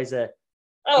was always an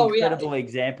incredible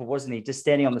example, wasn't he? Just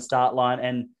standing on the start line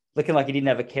and looking like he didn't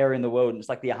have a care in the world. And it's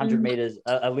like the 100 meters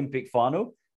Olympic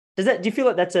final. Do you feel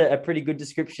like that's a pretty good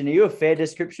description? Are you a fair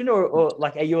description, or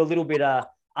like are you a little bit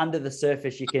under the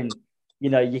surface? You can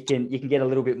get a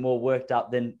little bit more worked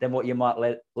up than what you might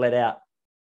let out.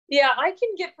 Yeah, I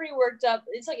can get pretty worked up.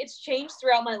 It's like it's changed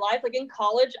throughout my life. Like in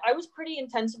college, I was pretty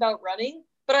intense about running,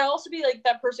 but I also be like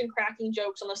that person cracking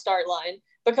jokes on the start line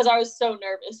because I was so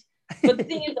nervous. But the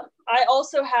thing is, I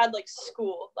also had like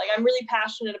school. Like I'm really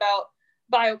passionate about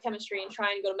biochemistry and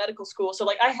trying to go to medical school. So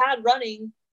like I had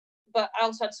running, but I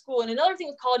also had school. And another thing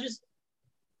with college is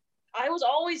I was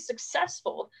always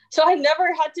successful. So I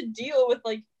never had to deal with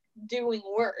like doing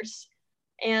worse.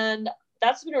 And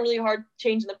that's been a really hard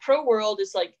change in the pro world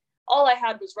is like all I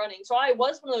had was running. So I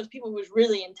was one of those people who was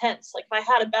really intense. Like if I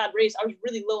had a bad race, I was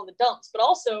really low in the dumps. But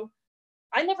also,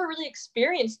 I never really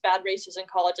experienced bad races in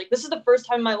college. Like this is the first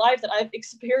time in my life that I've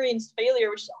experienced failure,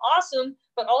 which is awesome.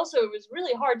 But also it was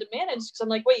really hard to manage because I'm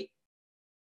like, wait,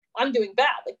 I'm doing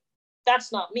bad. Like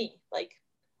that's not me. Like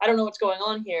I don't know what's going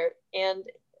on here. And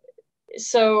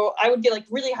so I would get like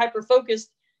really hyper focused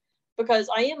because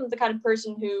I am the kind of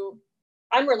person who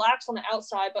I'm relaxed on the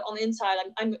outside, but on the inside,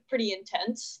 I'm pretty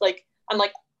intense. Like, I'm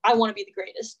like, I want to be the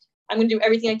greatest. I'm going to do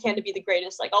everything I can to be the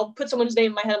greatest. Like, I'll put someone's name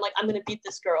in my head. I'm like, I'm going to beat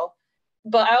this girl.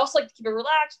 But I also like to keep it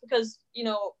relaxed because,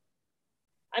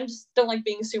 I just don't like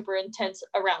being super intense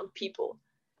around people.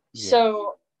 Yeah.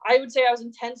 So I would say I was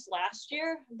intense last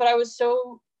year, but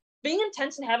being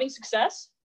intense and having success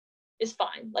is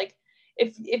fine. Like,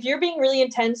 if you're being really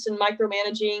intense and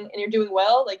micromanaging and you're doing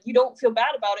well, like, you don't feel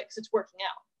bad about it because it's working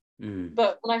out.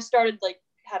 But when I started like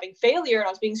having failure and I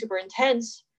was being super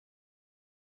intense,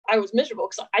 I was miserable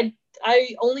because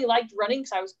I only liked running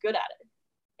because I was good at it.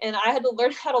 And I had to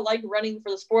learn how to like running for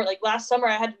the sport. Like last summer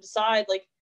I had to decide like,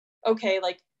 okay,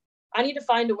 like I need to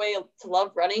find a way to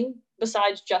love running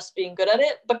besides just being good at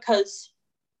it because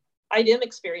I am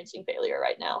experiencing failure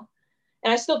right now.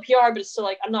 And I still PR, but it's still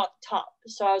like, I'm not top.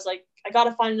 So I was like, I got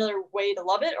to find another way to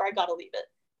love it or I got to leave it.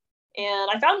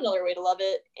 And I found another way to love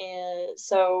it. And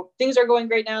so things are going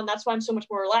great now. And that's why I'm so much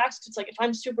more relaxed. It's like, if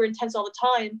I'm super intense all the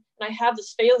time and I have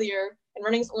this failure and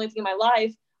running is the only thing in my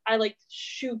life, I like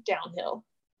shoot downhill.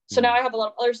 So now I have a lot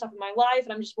of other stuff in my life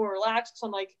and I'm just more relaxed. So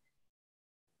I'm like,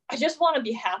 I just want to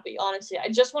be happy, honestly. I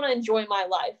just want to enjoy my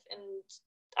life. And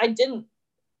I didn't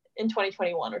in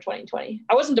 2021 or 2020.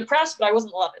 I wasn't depressed, but I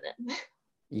wasn't loving it.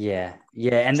 Yeah.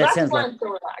 And so that sounds like, I'm so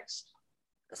relaxed.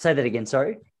 Say that again.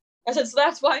 Sorry. I said, so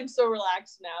that's why I'm so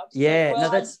relaxed now. Yeah, no,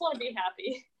 I just want to be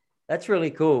happy. That's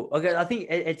really cool. Okay, I think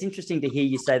it's interesting to hear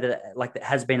you say that like that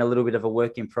has been a little bit of a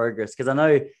work in progress, because I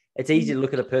know it's easy to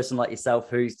look at a person like yourself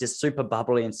who's just super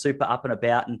bubbly and super up and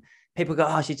about, and people go,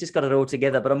 "Oh, she's just got it all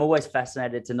together." But I'm always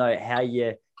fascinated to know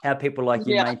how people like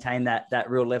you maintain that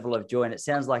real level of joy. And it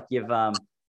sounds like you've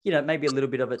maybe a little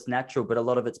bit of it's natural, but a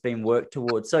lot of it's been worked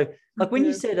towards. So like when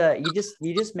you said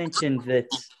you just mentioned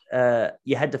that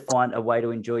you had to find a way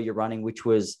to enjoy your running, which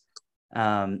was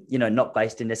not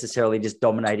based in necessarily just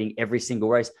dominating every single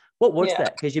race. What was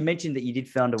that? Because you mentioned that you did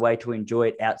find a way to enjoy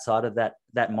it outside of that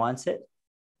mindset.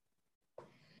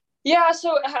 Yeah,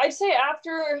 so I'd say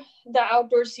after the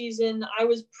outdoor season, I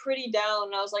was pretty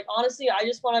down. I was like, honestly, I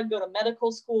just want to go to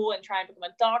medical school and try and become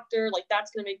a doctor. Like, that's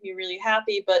going to make me really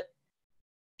happy. But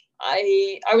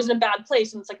I was in a bad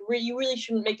place. And it's like, you really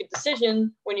shouldn't make a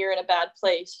decision when you're in a bad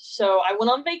place. So I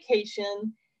went on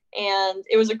vacation, and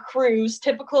it was a cruise,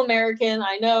 typical American.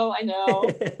 I know,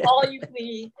 all you can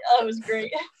eat. Oh, it was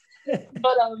great.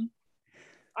 But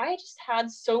I just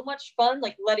had so much fun,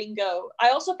 like letting go. I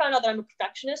also found out that I'm a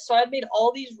perfectionist, so I had made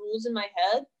all these rules in my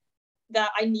head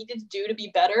that I needed to do to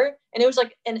be better, and it was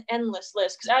like an endless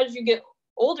list. Because as you get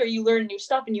older, you learn new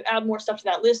stuff, and you add more stuff to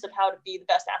that list of how to be the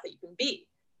best athlete you can be.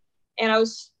 And I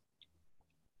was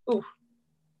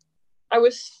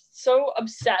so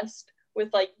obsessed with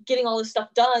like getting all this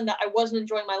stuff done that I wasn't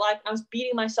enjoying my life. And I was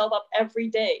beating myself up every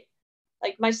day.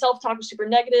 Like my self-talk was super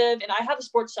negative, and I have a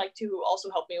sports psych too who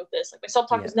also helped me with this. Like my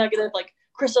self-talk was negative. Like,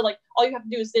 Krista, like all you have to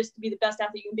do is this to be the best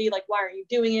athlete you can be. Like, why aren't you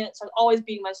doing it? So I was always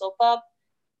beating myself up.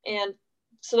 And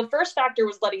so the first factor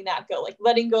was letting that go, like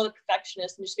letting go of the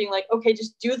perfectionist and just being like, okay,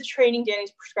 just do the training Danny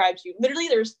prescribes you. Literally,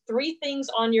 there's 3 things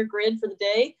on your grid for the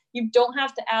day. You don't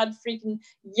have to add freaking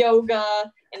yoga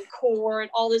and core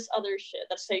and all this other shit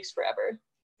that takes forever.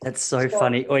 That's so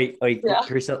funny. Oi,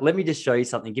 Carissa, let me just show you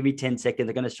something. Give me 10 seconds.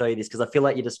 I'm going to show you this because I feel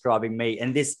like you're describing me.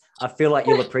 And this, I feel like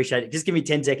you'll appreciate it. Just give me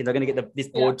 10 seconds. I'm going to get this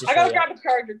board to show you. I got to grab a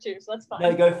charger too, so that's fine.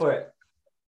 No, go for it.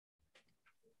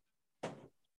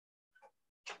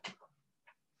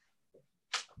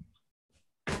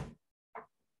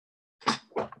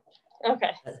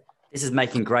 Okay. This is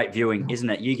making great viewing, isn't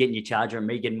it? You getting your charger and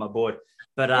me getting my board.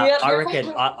 But I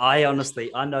reckon I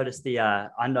honestly noticed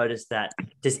that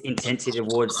just intensity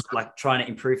towards like trying to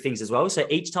improve things as well. So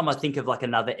each time I think of like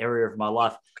another area of my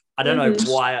life, I don't know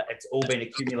why it's all been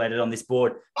accumulated on this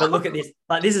board, but look at this.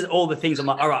 Like this is all the things I'm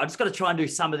like, all right, I just got to try and do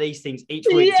some of these things each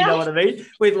week. Yeah. Do you know what I mean?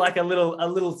 With like a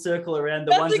little circle around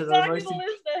the ones that are most.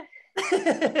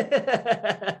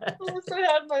 I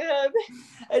had my head.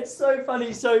 It's so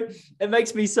funny. So it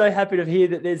makes me so happy to hear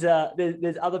that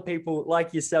there's other people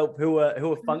like yourself who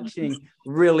are functioning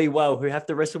really well, who have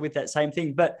to wrestle with that same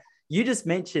thing. But you just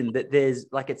mentioned that there's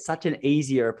like, it's such an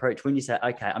easier approach when you say,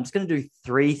 okay, I'm just going to do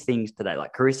 3 things today.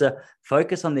 Like Carissa,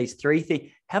 focus on these 3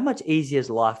 things. How much easier is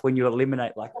life when you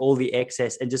eliminate like all the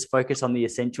excess and just focus on the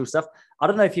essential stuff? I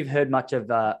don't know if you've heard much of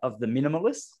the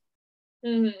minimalist.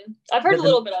 Mm-hmm. I've heard a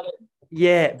little bit of it.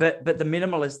 Yeah, but the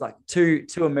minimalists, like two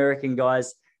American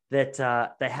guys that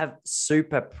they have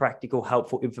super practical,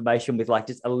 helpful information with like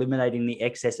just eliminating the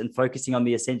excess and focusing on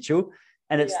the essential.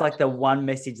 And it's like the one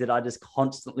message that I just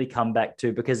constantly come back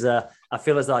to because I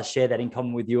feel as though I share that in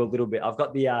common with you a little bit. I've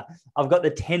got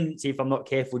the tendency, if I'm not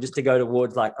careful, just to go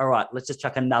towards like, all right, let's just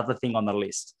chuck another thing on the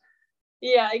list.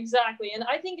 Yeah, exactly. And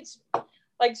I think it's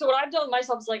like, so what I've done with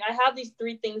myself is like, I have these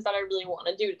 3 things that I really want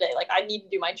to do today. Like I need to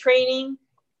do my training.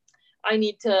 I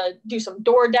need to do some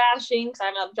door dashing because I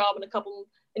haven't had a job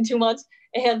in 2 months.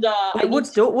 And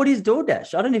what is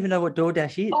DoorDash? I don't even know what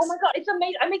DoorDash is. Oh my God, it's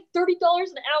amazing. I make $30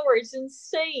 an hour. It's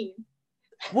insane.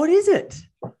 What is it?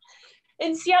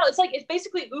 In Seattle, it's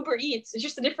basically Uber Eats. It's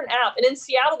just a different app. And in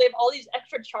Seattle, they have all these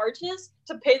extra charges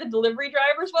to pay the delivery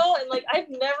drivers well. And like, I've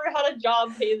never had a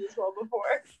job pay this well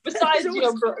before, besides,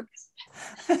 Brooks.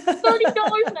 $30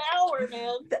 an hour,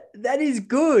 man. That is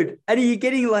good. And are you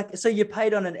getting like, so you're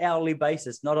paid on an hourly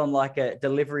basis, not on like a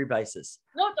delivery basis?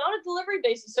 No, it's on a delivery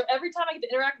basis. So every time I get to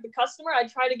interact with the customer, I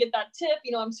try to get that tip.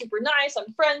 I'm super nice,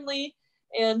 I'm friendly.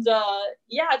 And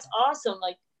it's awesome.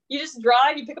 Like, you just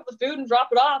drive, you pick up the food and drop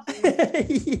it off.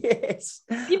 Yes.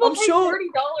 People pay $30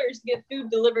 to get food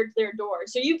delivered to their door.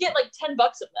 So you get like $10 of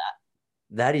that.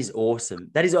 That is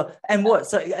awesome. And what?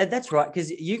 So that's right.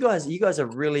 Cause you guys are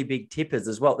really big tippers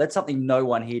as well. That's something no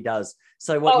one here does.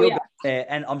 So what you're there,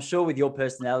 and I'm sure with your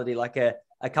personality, like a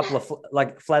couple of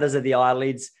like flatters of the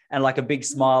eyelids and like a big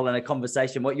smile and a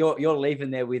conversation, what you're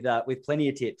leaving there with plenty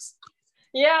of tips.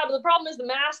 Yeah, but the problem is the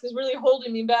mask is really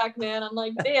holding me back, man. I'm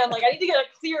like, damn, like I need to get a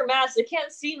clear mask. They can't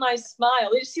see my smile.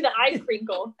 They just see the eye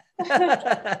crinkle.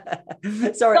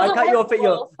 Sorry, Doesn't work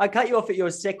well. I cut you off at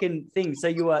your second thing. So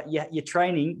you're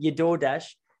training, your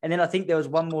DoorDash, and then I think there was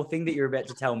one more thing that you're about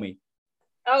to tell me.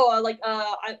 Oh,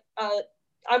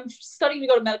 I'm studying to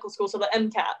go to medical school, so the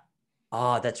MCAT.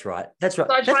 Oh, that's right. That's right.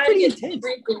 So I That's try to pretty get intense.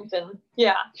 three things in.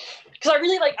 Yeah. Because I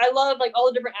really I love like all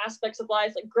the different aspects of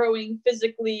life, like growing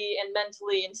physically and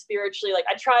mentally and spiritually. Like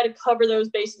I try to cover those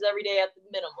bases every day at the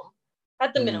minimum.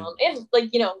 At the minimum. And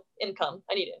like, income.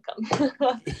 I need income.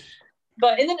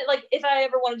 And then like if I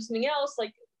ever want to do something else,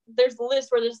 like there's the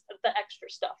list where there's the extra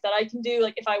stuff that I can do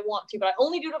like if I want to, but I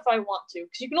only do it if I want to.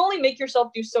 Because you can only make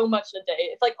yourself do so much in a day.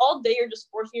 If like all day you're just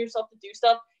forcing yourself to do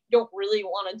stuff you don't really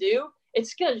want to do,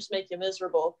 it's gonna just make you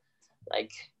miserable.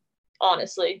 Like,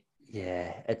 honestly.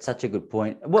 Yeah, it's such a good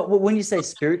point. What when you say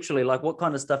spiritually, like what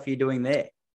kind of stuff are you doing there?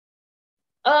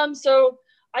 So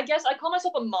I guess I call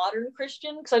myself a modern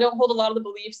Christian because I don't hold a lot of the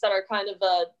beliefs that are kind of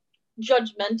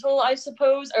judgmental, I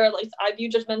suppose, or like I view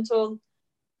judgmental.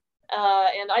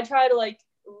 And I try to like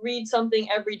read something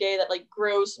every day that like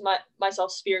grows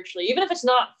myself spiritually, even if it's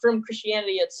not from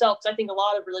Christianity itself. Because I think a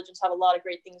lot of religions have a lot of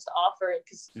great things to offer.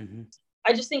 Because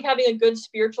I just think having a good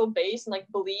spiritual base and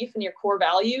like belief in your core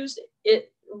values,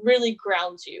 it really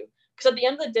grounds you. Because at the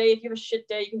end of the day, if you have a shit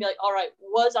day, you can be like, all right,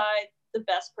 was I the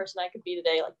best person I could be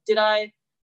today? Like, did I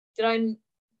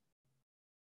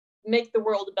make the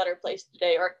world a better place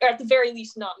today? Or at the very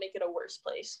least, not make it a worse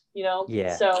place,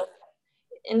 Yeah. So,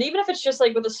 and even if it's just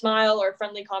like with a smile or a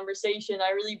friendly conversation, I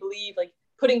really believe like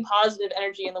putting positive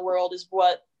energy in the world is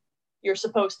what you're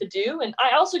supposed to do. And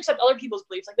I also accept other people's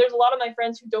beliefs. Like there's a lot of my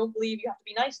friends who don't believe you have to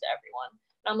be nice to everyone.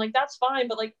 And I'm like, that's fine.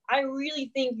 But like, I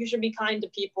really think you should be kind to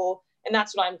people. And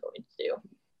that's what I'm going to do.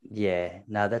 Yeah,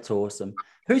 no, that's awesome.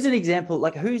 Who's an example?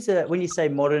 Like when you say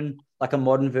modern, like a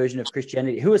modern version of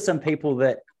Christianity, who are some people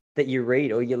that you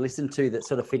read or you listen to that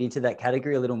sort of fit into that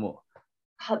category a little more?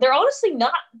 They're honestly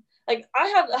not. Like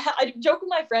I joke with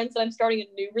my friends that I'm starting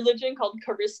a new religion called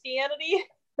Christianity.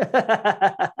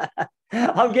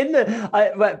 I'm getting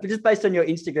just based on your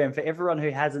Instagram, for everyone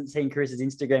who hasn't seen Chris's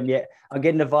Instagram yet, I'm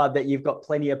getting the vibe that you've got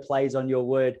plenty of plays on your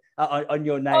word, on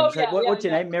your name. Oh, so yeah, what's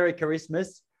your name? Merry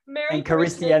Christmas. Merry and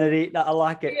Christmas. Christianity. No, I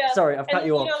like it. Yeah. Sorry, I've cut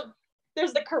you off.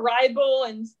 There's the Caribal,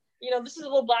 and this is a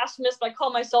little blasphemous, but I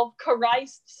call myself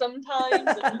Christ sometimes.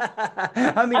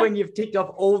 Only when you've ticked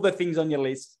off all the things on your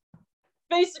list.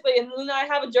 Basically, and then I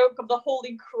have a joke of the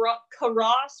Holy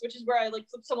Cross, which is where I like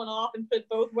flip someone off and put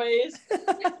both ways.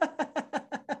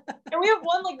 And we have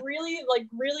one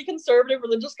really conservative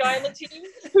religious guy on the team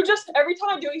who just every time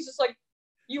I do it, he's just like,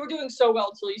 "You were doing so well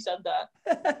until you said that."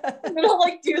 I don't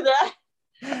like do that.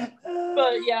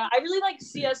 But yeah, I really like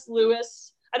C.S.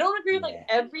 Lewis. I don't agree with like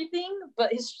everything,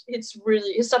 but his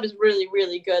stuff is really,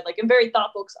 really good. Like, and very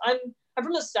thoughtful. Cause I'm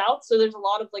from the South, so there's a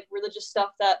lot of like religious stuff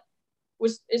that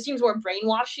it seems more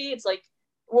brainwashy. It's like,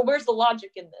 well, where's the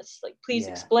logic in this? Like, please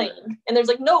explain. And there's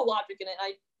like no logic in it.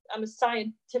 I'm a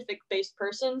scientific based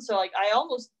person, so like I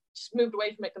almost just moved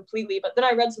away from it completely. But then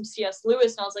I read some C.S.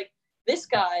 Lewis, and I was like, this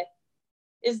guy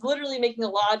is literally making a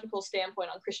logical standpoint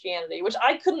on Christianity, which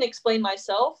I couldn't explain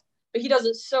myself, but he does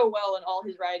it so well in all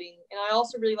his writing. And I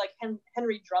also really like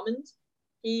Henry Drummond.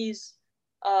 He's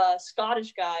a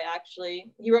Scottish guy,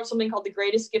 actually. He wrote something called The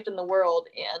Greatest Gift in the World,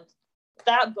 and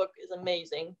that book is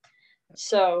amazing.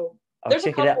 So there's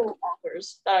a couple of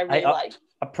authors that I really like.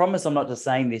 I promise I'm not just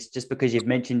saying this just because you've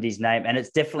mentioned his name, and it's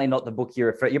definitely not the book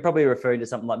you're probably referring to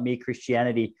something like Mere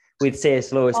Christianity with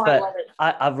C.S. Lewis. Oh, but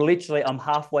I'm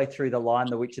halfway through The Lion,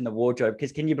 the Witch, and the Wardrobe,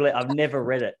 because can you believe I've never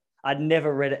read it? I'd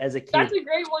never read it as a kid. That's a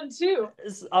great one too.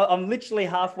 I'm literally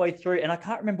halfway through, and I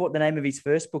can't remember what the name of his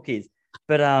first book is,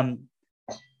 but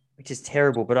which is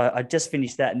terrible. But I just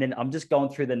finished that, and then I'm just going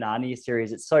through the Narnia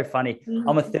series. It's so funny. Mm-hmm.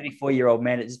 I'm a 34-year-old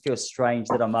man. It just feels strange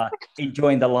that I'm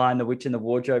enjoying The Lion, the Witch, and the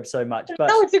Wardrobe so much. But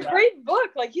no, it's a great book.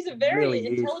 Like, he's a very really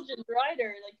intelligent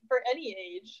writer, like for any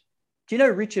age. Do you know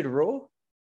Richard Rohr?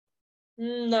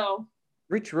 No.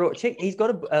 Rich Rohr, check. He's got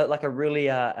a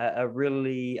really,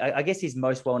 I guess his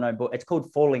most well-known book. It's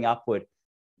called Falling Upward.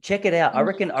 Check it out.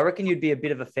 Mm-hmm. I reckon you'd be a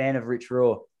bit of a fan of Rich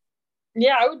Rohr.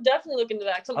 Yeah, I would definitely look into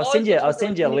that. I'll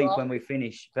send you a link when we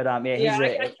finish. But none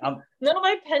of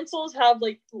my pencils have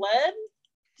like lead.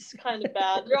 It's kind of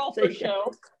bad. They're all for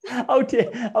show. I'll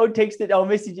text it. I'll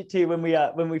message it to you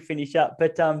when we finish up.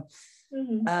 But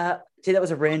see, that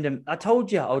was a random. I told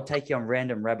you I'll take you on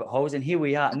random rabbit holes, and here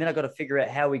we are. And then I got to figure out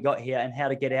how we got here and how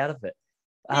to get out of it.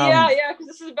 Yeah, yeah, because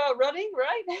this is about running,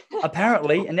 right?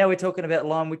 Apparently, and now we're talking about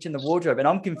Lion Witch in the Wardrobe, and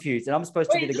I'm confused, and I'm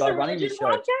supposed to be Wait, the is this guy a running religion this show.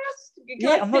 podcast? Can Yeah,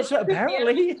 I I'm not pitch sure.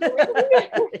 Christianity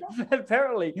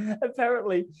Apparently, for real?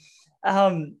 apparently.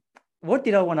 What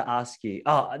did I want to ask you?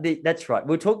 Oh, that's right.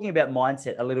 We are talking about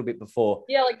mindset a little bit before,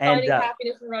 Yeah, like and finding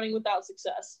happiness in running without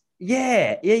success.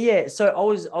 yeah.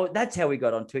 So that's how we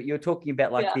got onto it. You were talking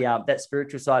about like Yeah. the that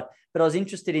spiritual side, but I was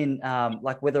interested in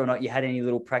like whether or not you had any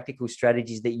little practical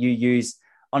strategies that you use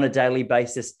on a daily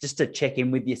basis just to check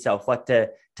in with yourself, like to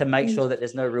make sure that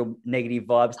there's no real negative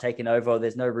vibes taking over, or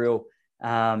there's no real.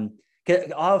 I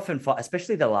often find,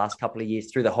 especially the last couple of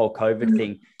years through the whole COVID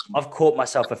thing, I've caught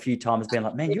myself a few times being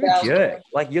like, man, you're a Yeah. jerk.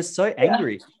 Like you're so Yeah.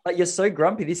 angry. Like you're so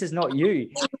grumpy. This is not you.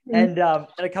 And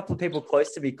a couple of people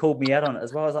close to me called me out on it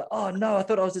as well. I was like, oh no, I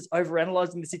thought I was just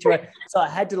overanalyzing the situation. So I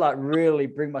had to like really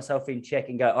bring myself in check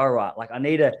and go, all right, like I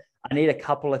need a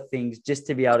couple of things just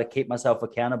to be able to keep myself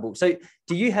accountable. So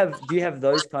do you have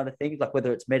those kind of things, like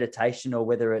whether it's meditation or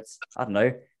whether it's, I don't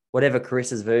know, whatever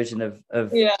Carissa's version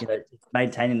of Yeah.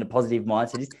 maintaining the positive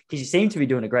mindset is, because you seem to be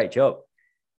doing a great job.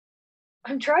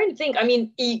 I'm trying to think. I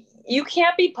mean, you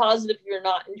can't be positive if you're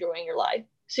not enjoying your life.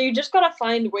 So you just got to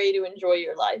find a way to enjoy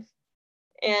your life.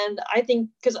 And I think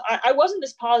because I wasn't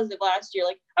this positive last year.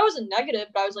 Like I wasn't negative,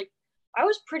 but I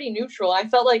was pretty neutral. I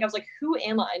felt like I was like, who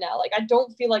am I now? Like I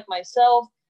don't feel like myself.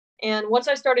 And once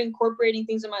I started incorporating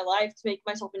things in my life to make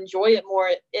myself enjoy it more,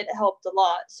 it helped a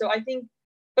lot. So I think,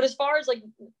 but as far as like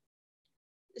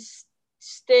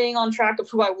staying on track of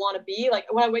who I want to be, like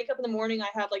when I wake up in the morning, I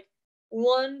have like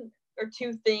one or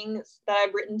two things that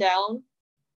I've written down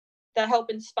that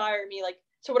help inspire me. Like,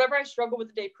 so whatever I struggled with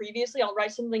the day previously, I'll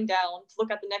write something down to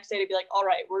look at the next day to be like, all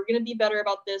right, we're going to be better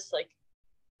about this. Like,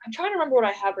 I'm trying to remember what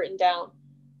I have written down.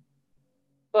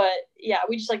 But yeah,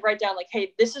 we just like write down like,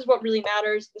 hey, this is what really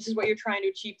matters. This is what you're trying to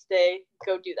achieve today.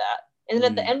 Go do that. And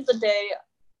then at the end of the day,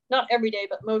 not every day,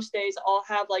 but most days, I'll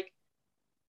have like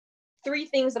 3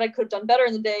 things that I could have done better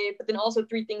in the day, but then also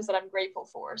 3 things that I'm grateful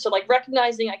for. So like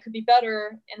recognizing I could be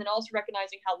better, and then also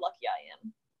recognizing how lucky I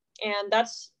am. And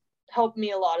that's helped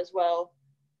me a lot as well.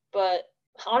 But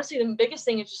honestly, the biggest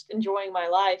thing is just enjoying my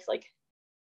life, like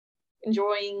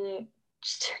enjoying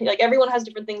just like everyone has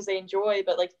different things they enjoy,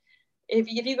 but like if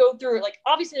you go through, like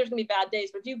obviously there's gonna be bad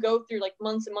days, but if you go through like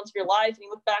months and months of your life and you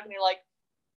look back and you're like,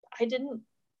 I didn't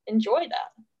enjoy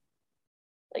that.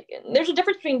 Like, and there's a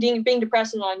difference between being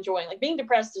depressed and not enjoying. Like being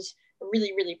depressed is a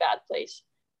really, really bad place,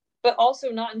 but also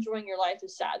not enjoying your life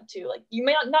is sad too. Like you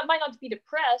might not be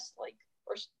depressed, like,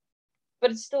 or,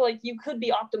 but it's still like you could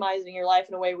be optimizing your life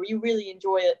in a way where you really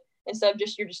enjoy it instead of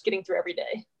you're just getting through every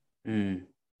day.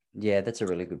 Yeah, that's a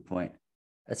really good point.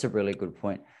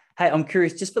 Hey, I'm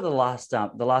curious, just for the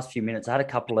last few minutes, I had a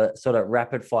couple of sort of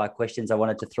rapid fire questions I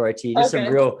wanted to throw to you. Just Okay.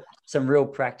 some real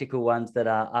practical ones that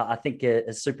I think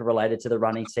are super related to the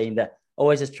running scene, that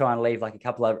always just try and leave like a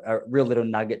couple of real little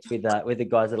nuggets with the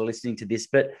guys that are listening to this.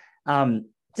 But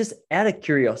just out of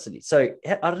curiosity, so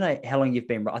I don't know how long you've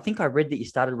been. I think I read that you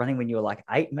started running when you were like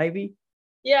 8, maybe.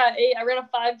 Yeah, 8. I ran a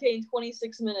 5K in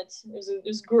 26 minutes. It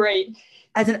was great.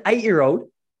 As an 8-year-old?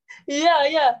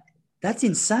 Yeah. That's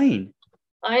insane.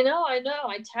 I know. I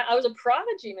was a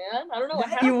prodigy, man. I don't know what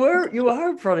happened. You were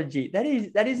a prodigy. That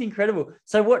is incredible.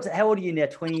 So how old are you now?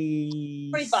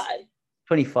 25.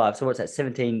 25. So what's that?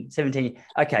 17.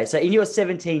 Okay. So in your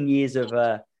 17 years of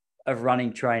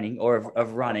running training, or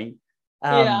of running,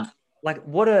 like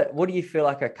what do you feel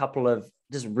like a couple of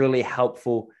just really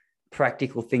helpful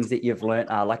practical things that you've learned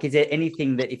are? Like, is there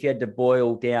anything that if you had to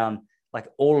boil down like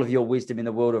all of your wisdom in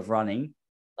the world of running,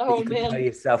 that you could tell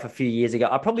yourself a few years ago?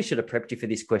 I probably should have prepped you for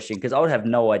this question because I would have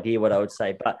no idea what I would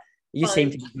say, but you seem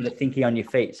to be thinking on your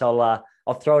feet. So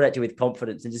I'll throw it at you with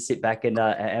confidence and just sit back and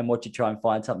watch you try and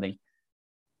find something.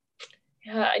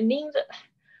 Yeah,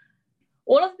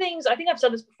 one of the things, I think I've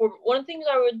said this before, but one of the things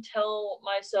I would tell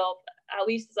myself, at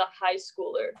least as a high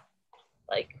schooler,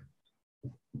 like,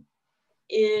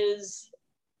 is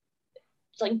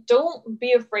like, don't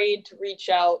be afraid to reach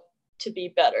out to be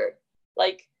better.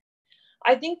 Like,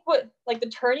 I think the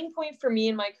turning point for me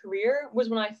in my career was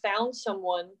when I found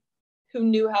someone who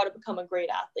knew how to become a great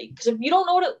athlete. Because if you don't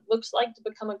know what it looks like to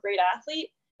become a great athlete,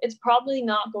 it's probably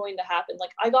not going to happen.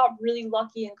 Like, I got really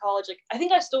lucky in college. Like, I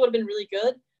think I still would have been really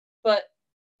good, but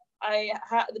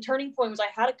the turning point was I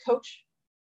had a coach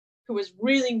who was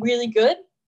really, really good.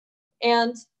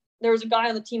 And there was a guy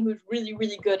on the team who was really,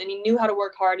 really good, and he knew how to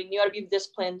work hard. He knew how to be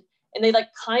disciplined. And they like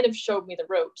kind of showed me the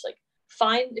ropes. Like,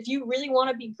 if you really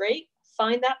want to be great,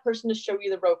 find that person to show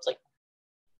you the ropes. Like,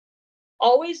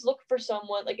 always look for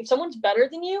someone, like if someone's better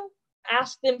than you,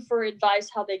 ask them for advice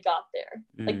how they got there.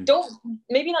 Like, Mm.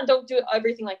 don't do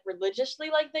everything like religiously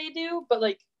like they do, but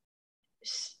like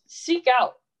seek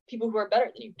out people who are better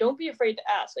than you. Don't be afraid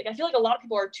to ask. Like, I feel like a lot of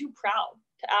people are too proud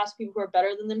to ask people who are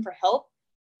better than them for help,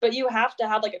 but you have to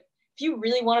have like if you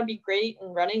really want to be great in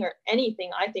running or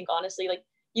anything, I think honestly, like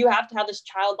you have to have this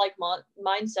childlike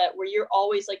mindset where you're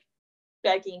always like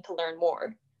begging to learn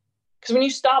more. Because when you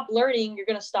stop learning, you're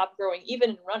going to stop growing,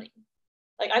 even in running.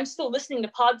 Like, I'm still listening to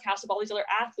podcasts of all these other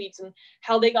athletes and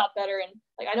how they got better. And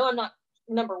like, I know I'm not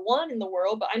number one in the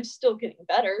world, but I'm still getting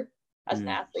better as an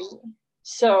athlete.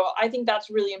 So I think that's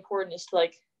really important, is to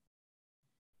like,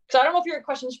 because I don't know if your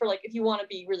question is for like if you want to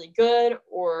be really good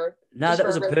or No, that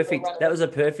was a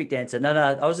perfect answer. No,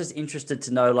 I was just interested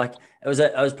to know, like, it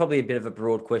was probably a bit of a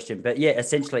broad question, but yeah,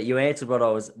 essentially you answered what I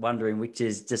was wondering, which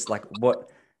is just like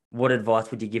what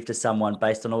advice would you give to someone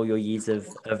based on all your years of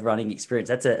running experience?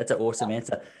 That's an awesome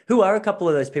answer. Who are a couple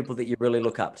of those people that you really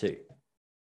look up to?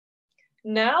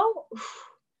 Now,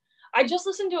 I just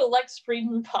listened to a Lex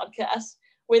Friedman podcast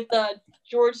with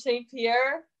George St.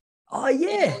 Pierre. Oh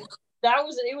yeah.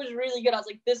 It was really good. I was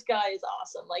like, this guy is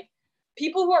awesome. Like,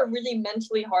 people who are really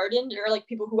mentally hardened are like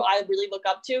people who I really look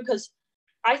up to, because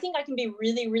I think I can be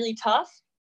really, really tough,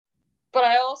 but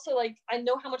I also like, I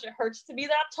know how much it hurts to be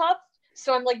that tough.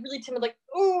 So I'm like really timid, like,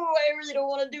 oh, I really don't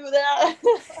want to do that.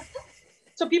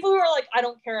 So people who are like, I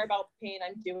don't care about pain,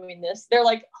 I'm doing this, they're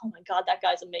like, oh my God, that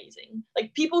guy's amazing.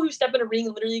 Like, people who step in a ring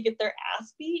and literally get their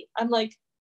ass beat, I'm like,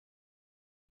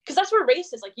 because that's what a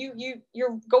race is. Like,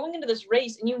 you're going into this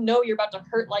race and you know you're about to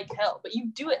hurt like hell, but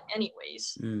you do it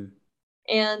anyways.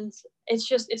 And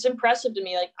it's impressive to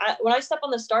me. Like, when I step on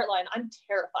the start line, I'm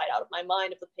terrified out of my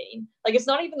mind of the pain. Like, it's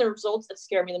not even the results that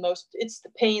scare me the most. It's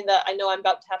the pain that I know I'm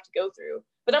about to have to go through.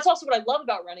 But that's also what I love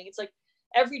about running. It's like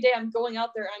every day I'm going out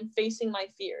there and I'm facing my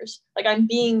fears. Like, I'm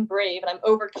being brave and I'm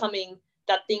overcoming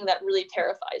that thing that really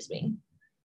terrifies me.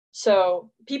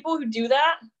 So people who do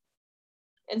that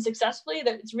and successfully,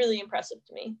 that it's really impressive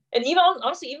to me. And even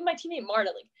honestly, even my teammate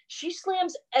Marta, like, she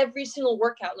slams every single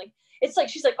workout. Like, it's like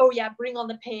she's like, oh yeah, bring on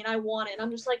the pain, I want it. And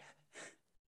I'm just like,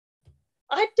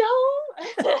 I don't.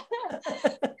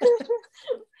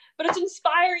 But it's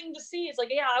inspiring to see. It's like,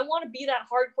 yeah, I want to be that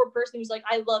hardcore person who's like,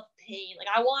 I love pain. Like,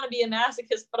 I want to be a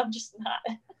masochist, but I'm just not.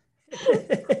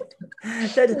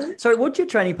 Sorry, what's your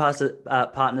training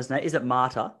partner's name? Is it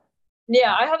Marta?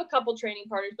 Yeah, I have a couple training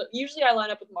partners, but usually I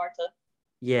line up with Marta.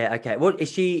 Yeah, okay. Well,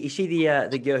 is she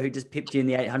the girl who just pipped you in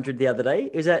the 800 the other day?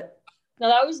 Is that? No,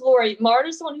 that was Lori.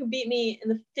 Marta's the one who beat me in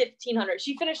the 1500.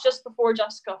 She finished just before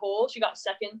Jessica Hull. She got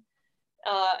second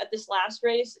at this last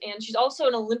race, and she's also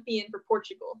an Olympian for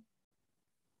Portugal.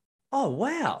 Oh,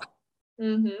 wow.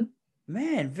 Mm-hmm.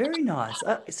 Man, very nice.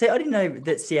 See, I didn't know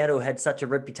that Seattle had such a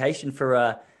reputation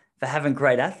for having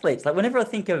great athletes. Like, whenever I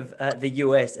think of the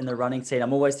US and the running scene,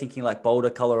 I'm always thinking like Boulder,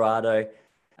 Colorado.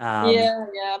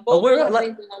 Yeah. Boulder is like,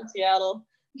 amazing on Seattle.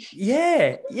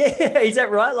 Yeah. Is that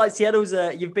right? Like, Seattle's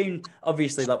you've been,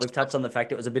 obviously, like, we've touched on the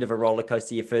fact it was a bit of a roller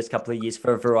coaster your first couple of years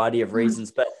for a variety of reasons,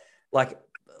 but like,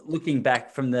 looking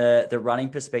back from the running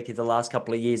perspective, the last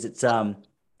couple of years, it's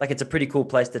like, it's a pretty cool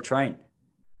place to train.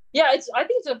 Yeah, I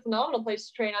think it's a phenomenal place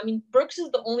to train. I mean, Brooks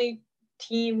is the only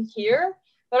team here,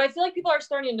 but I feel like people are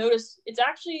starting to notice it's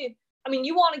actually, I mean,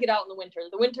 you want to get out in the winter.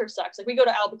 The winter sucks. Like, we go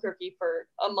to Albuquerque for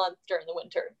a month during the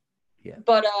winter. Yeah.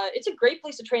 But it's a great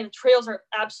place to train. The trails are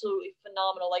absolutely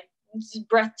phenomenal. Like, it's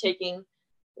breathtaking,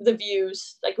 the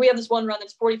views. Like, we have this one run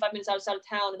that's 45 minutes outside of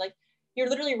town, and like, you're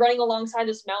literally running alongside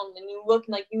this mountain, and you look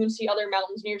and like you can see other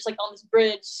mountains, and you're just like on this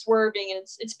bridge swerving, and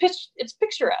it's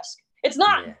picturesque. It's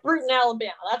not Bruton,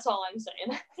 Alabama. That's all I'm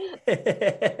saying.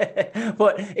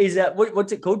 What is that?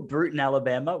 What's it called? Bruton,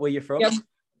 Alabama, where you're from? Yeah,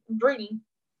 Bruton.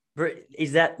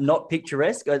 Is that not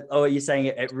picturesque? Or are you saying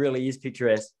it really is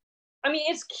picturesque? I mean,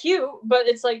 it's cute, but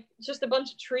it's like just a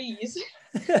bunch of trees.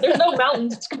 There's no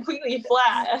mountains. It's completely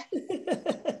flat.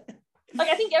 Like,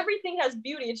 I think everything has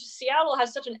beauty. It's just Seattle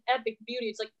has such an epic beauty.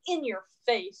 It's like in your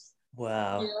face.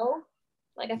 Wow. You know?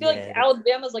 Like, I feel like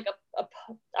Alabama's like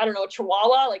I don't know, a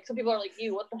chihuahua. Like, some people are like,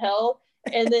 ew, what the hell?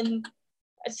 And then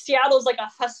Seattle's like a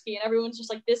husky, and everyone's just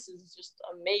like, this is just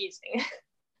amazing.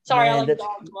 Sorry, man, I like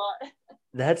dogs a lot.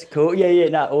 That's cool. Yeah.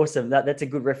 No, awesome. That's a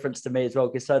good reference to me as well,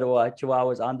 because so do I.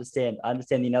 Chihuahuas, I understand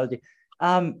the analogy.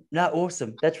 No,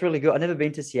 awesome. That's really good. I've never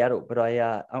been to Seattle, but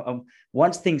I'm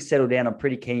once things settle down, I'm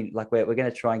pretty keen. Like, we're going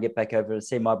to try and get back over to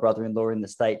see my brother-in-law in the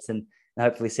States and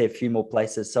hopefully see a few more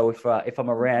places. So if I'm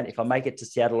around, if I make it to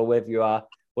Seattle or wherever you are,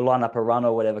 we'll line up a run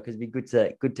or whatever, because it'd be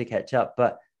good to catch up.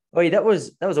 But that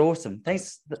was awesome.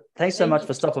 Thanks so much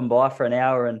for stopping by for an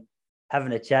hour and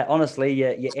having a chat. Honestly,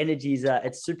 your energy's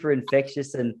it's super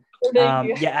infectious, and Thank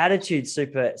you. Yeah, attitude's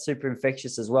super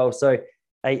infectious as well. So,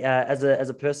 hey, as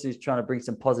a person who's trying to bring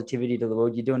some positivity to the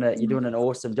world, you're doing an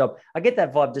awesome job. I get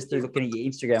that vibe just through looking at your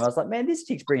Instagram. I was like, man, this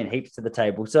chick's bringing heaps to the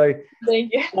table. So,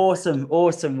 Thank you. awesome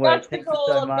work. That's the Thank you goal.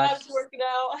 so I'm much. glad it's working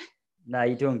out. No,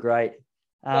 you're doing great.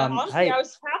 But honestly, Hey, I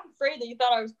was half afraid that you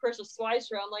thought I was Carissa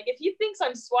Schweitzer. I'm like, if he thinks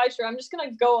I'm Schweitzer, I'm just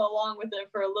gonna go along with it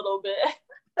for a little bit.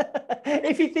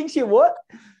 if he thinks you're what?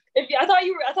 I thought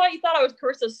you thought I was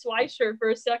Carissa Schweitzer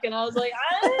for a second. I was like,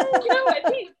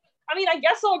 I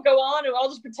guess I'll go on and I'll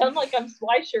just pretend like I'm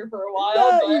Schweitzer for a while.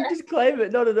 No, but... you just claim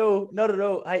it. Not at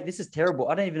all. Hey, this is terrible.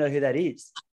 I don't even know who that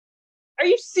is. Are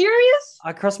you serious?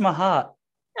 I cross my heart.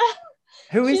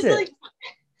 Who is it?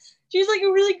 She's like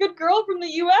a really good girl from the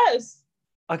US.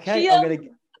 Okay, I'm gonna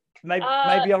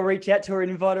maybe I'll reach out to her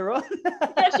and invite her on.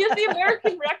 Yeah, she has the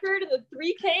American record in the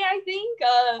 3K, I think.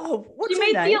 What's she her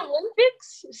made name? the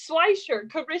Olympics. Schweitzer,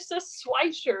 Carissa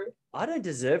Schweitzer. I don't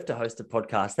deserve to host a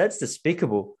podcast. That's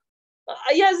despicable.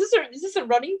 Yeah, is this a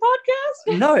running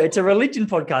podcast? No, it's a religion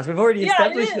podcast. We've already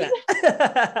established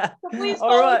that. So please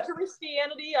All follow right.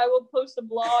 Christianity. I will post a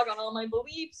blog on all my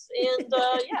beliefs, and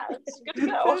yeah, it's good to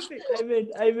go.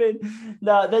 Perfect. Amen.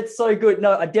 No, that's so good.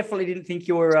 No, I definitely didn't think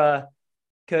you were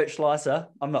Kurt Schleicher.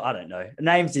 I don't know.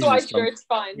 Names isn't Schweitzer, it's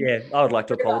fine. Yeah, I would like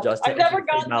to apologize to I've never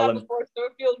gotten that before, so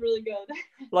it feels really good.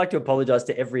 I'd like to apologize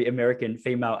to every American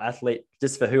female athlete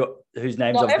just for whose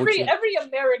names I've butchered.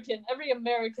 Every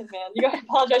American man. You gotta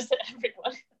apologize to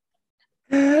everyone.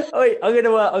 Wait, I'm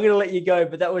gonna let you go,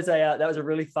 but that was a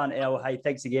really fun hour. Hey,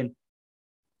 thanks again.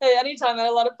 Hey, anytime. I had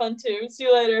a lot of fun too. See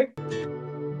you later.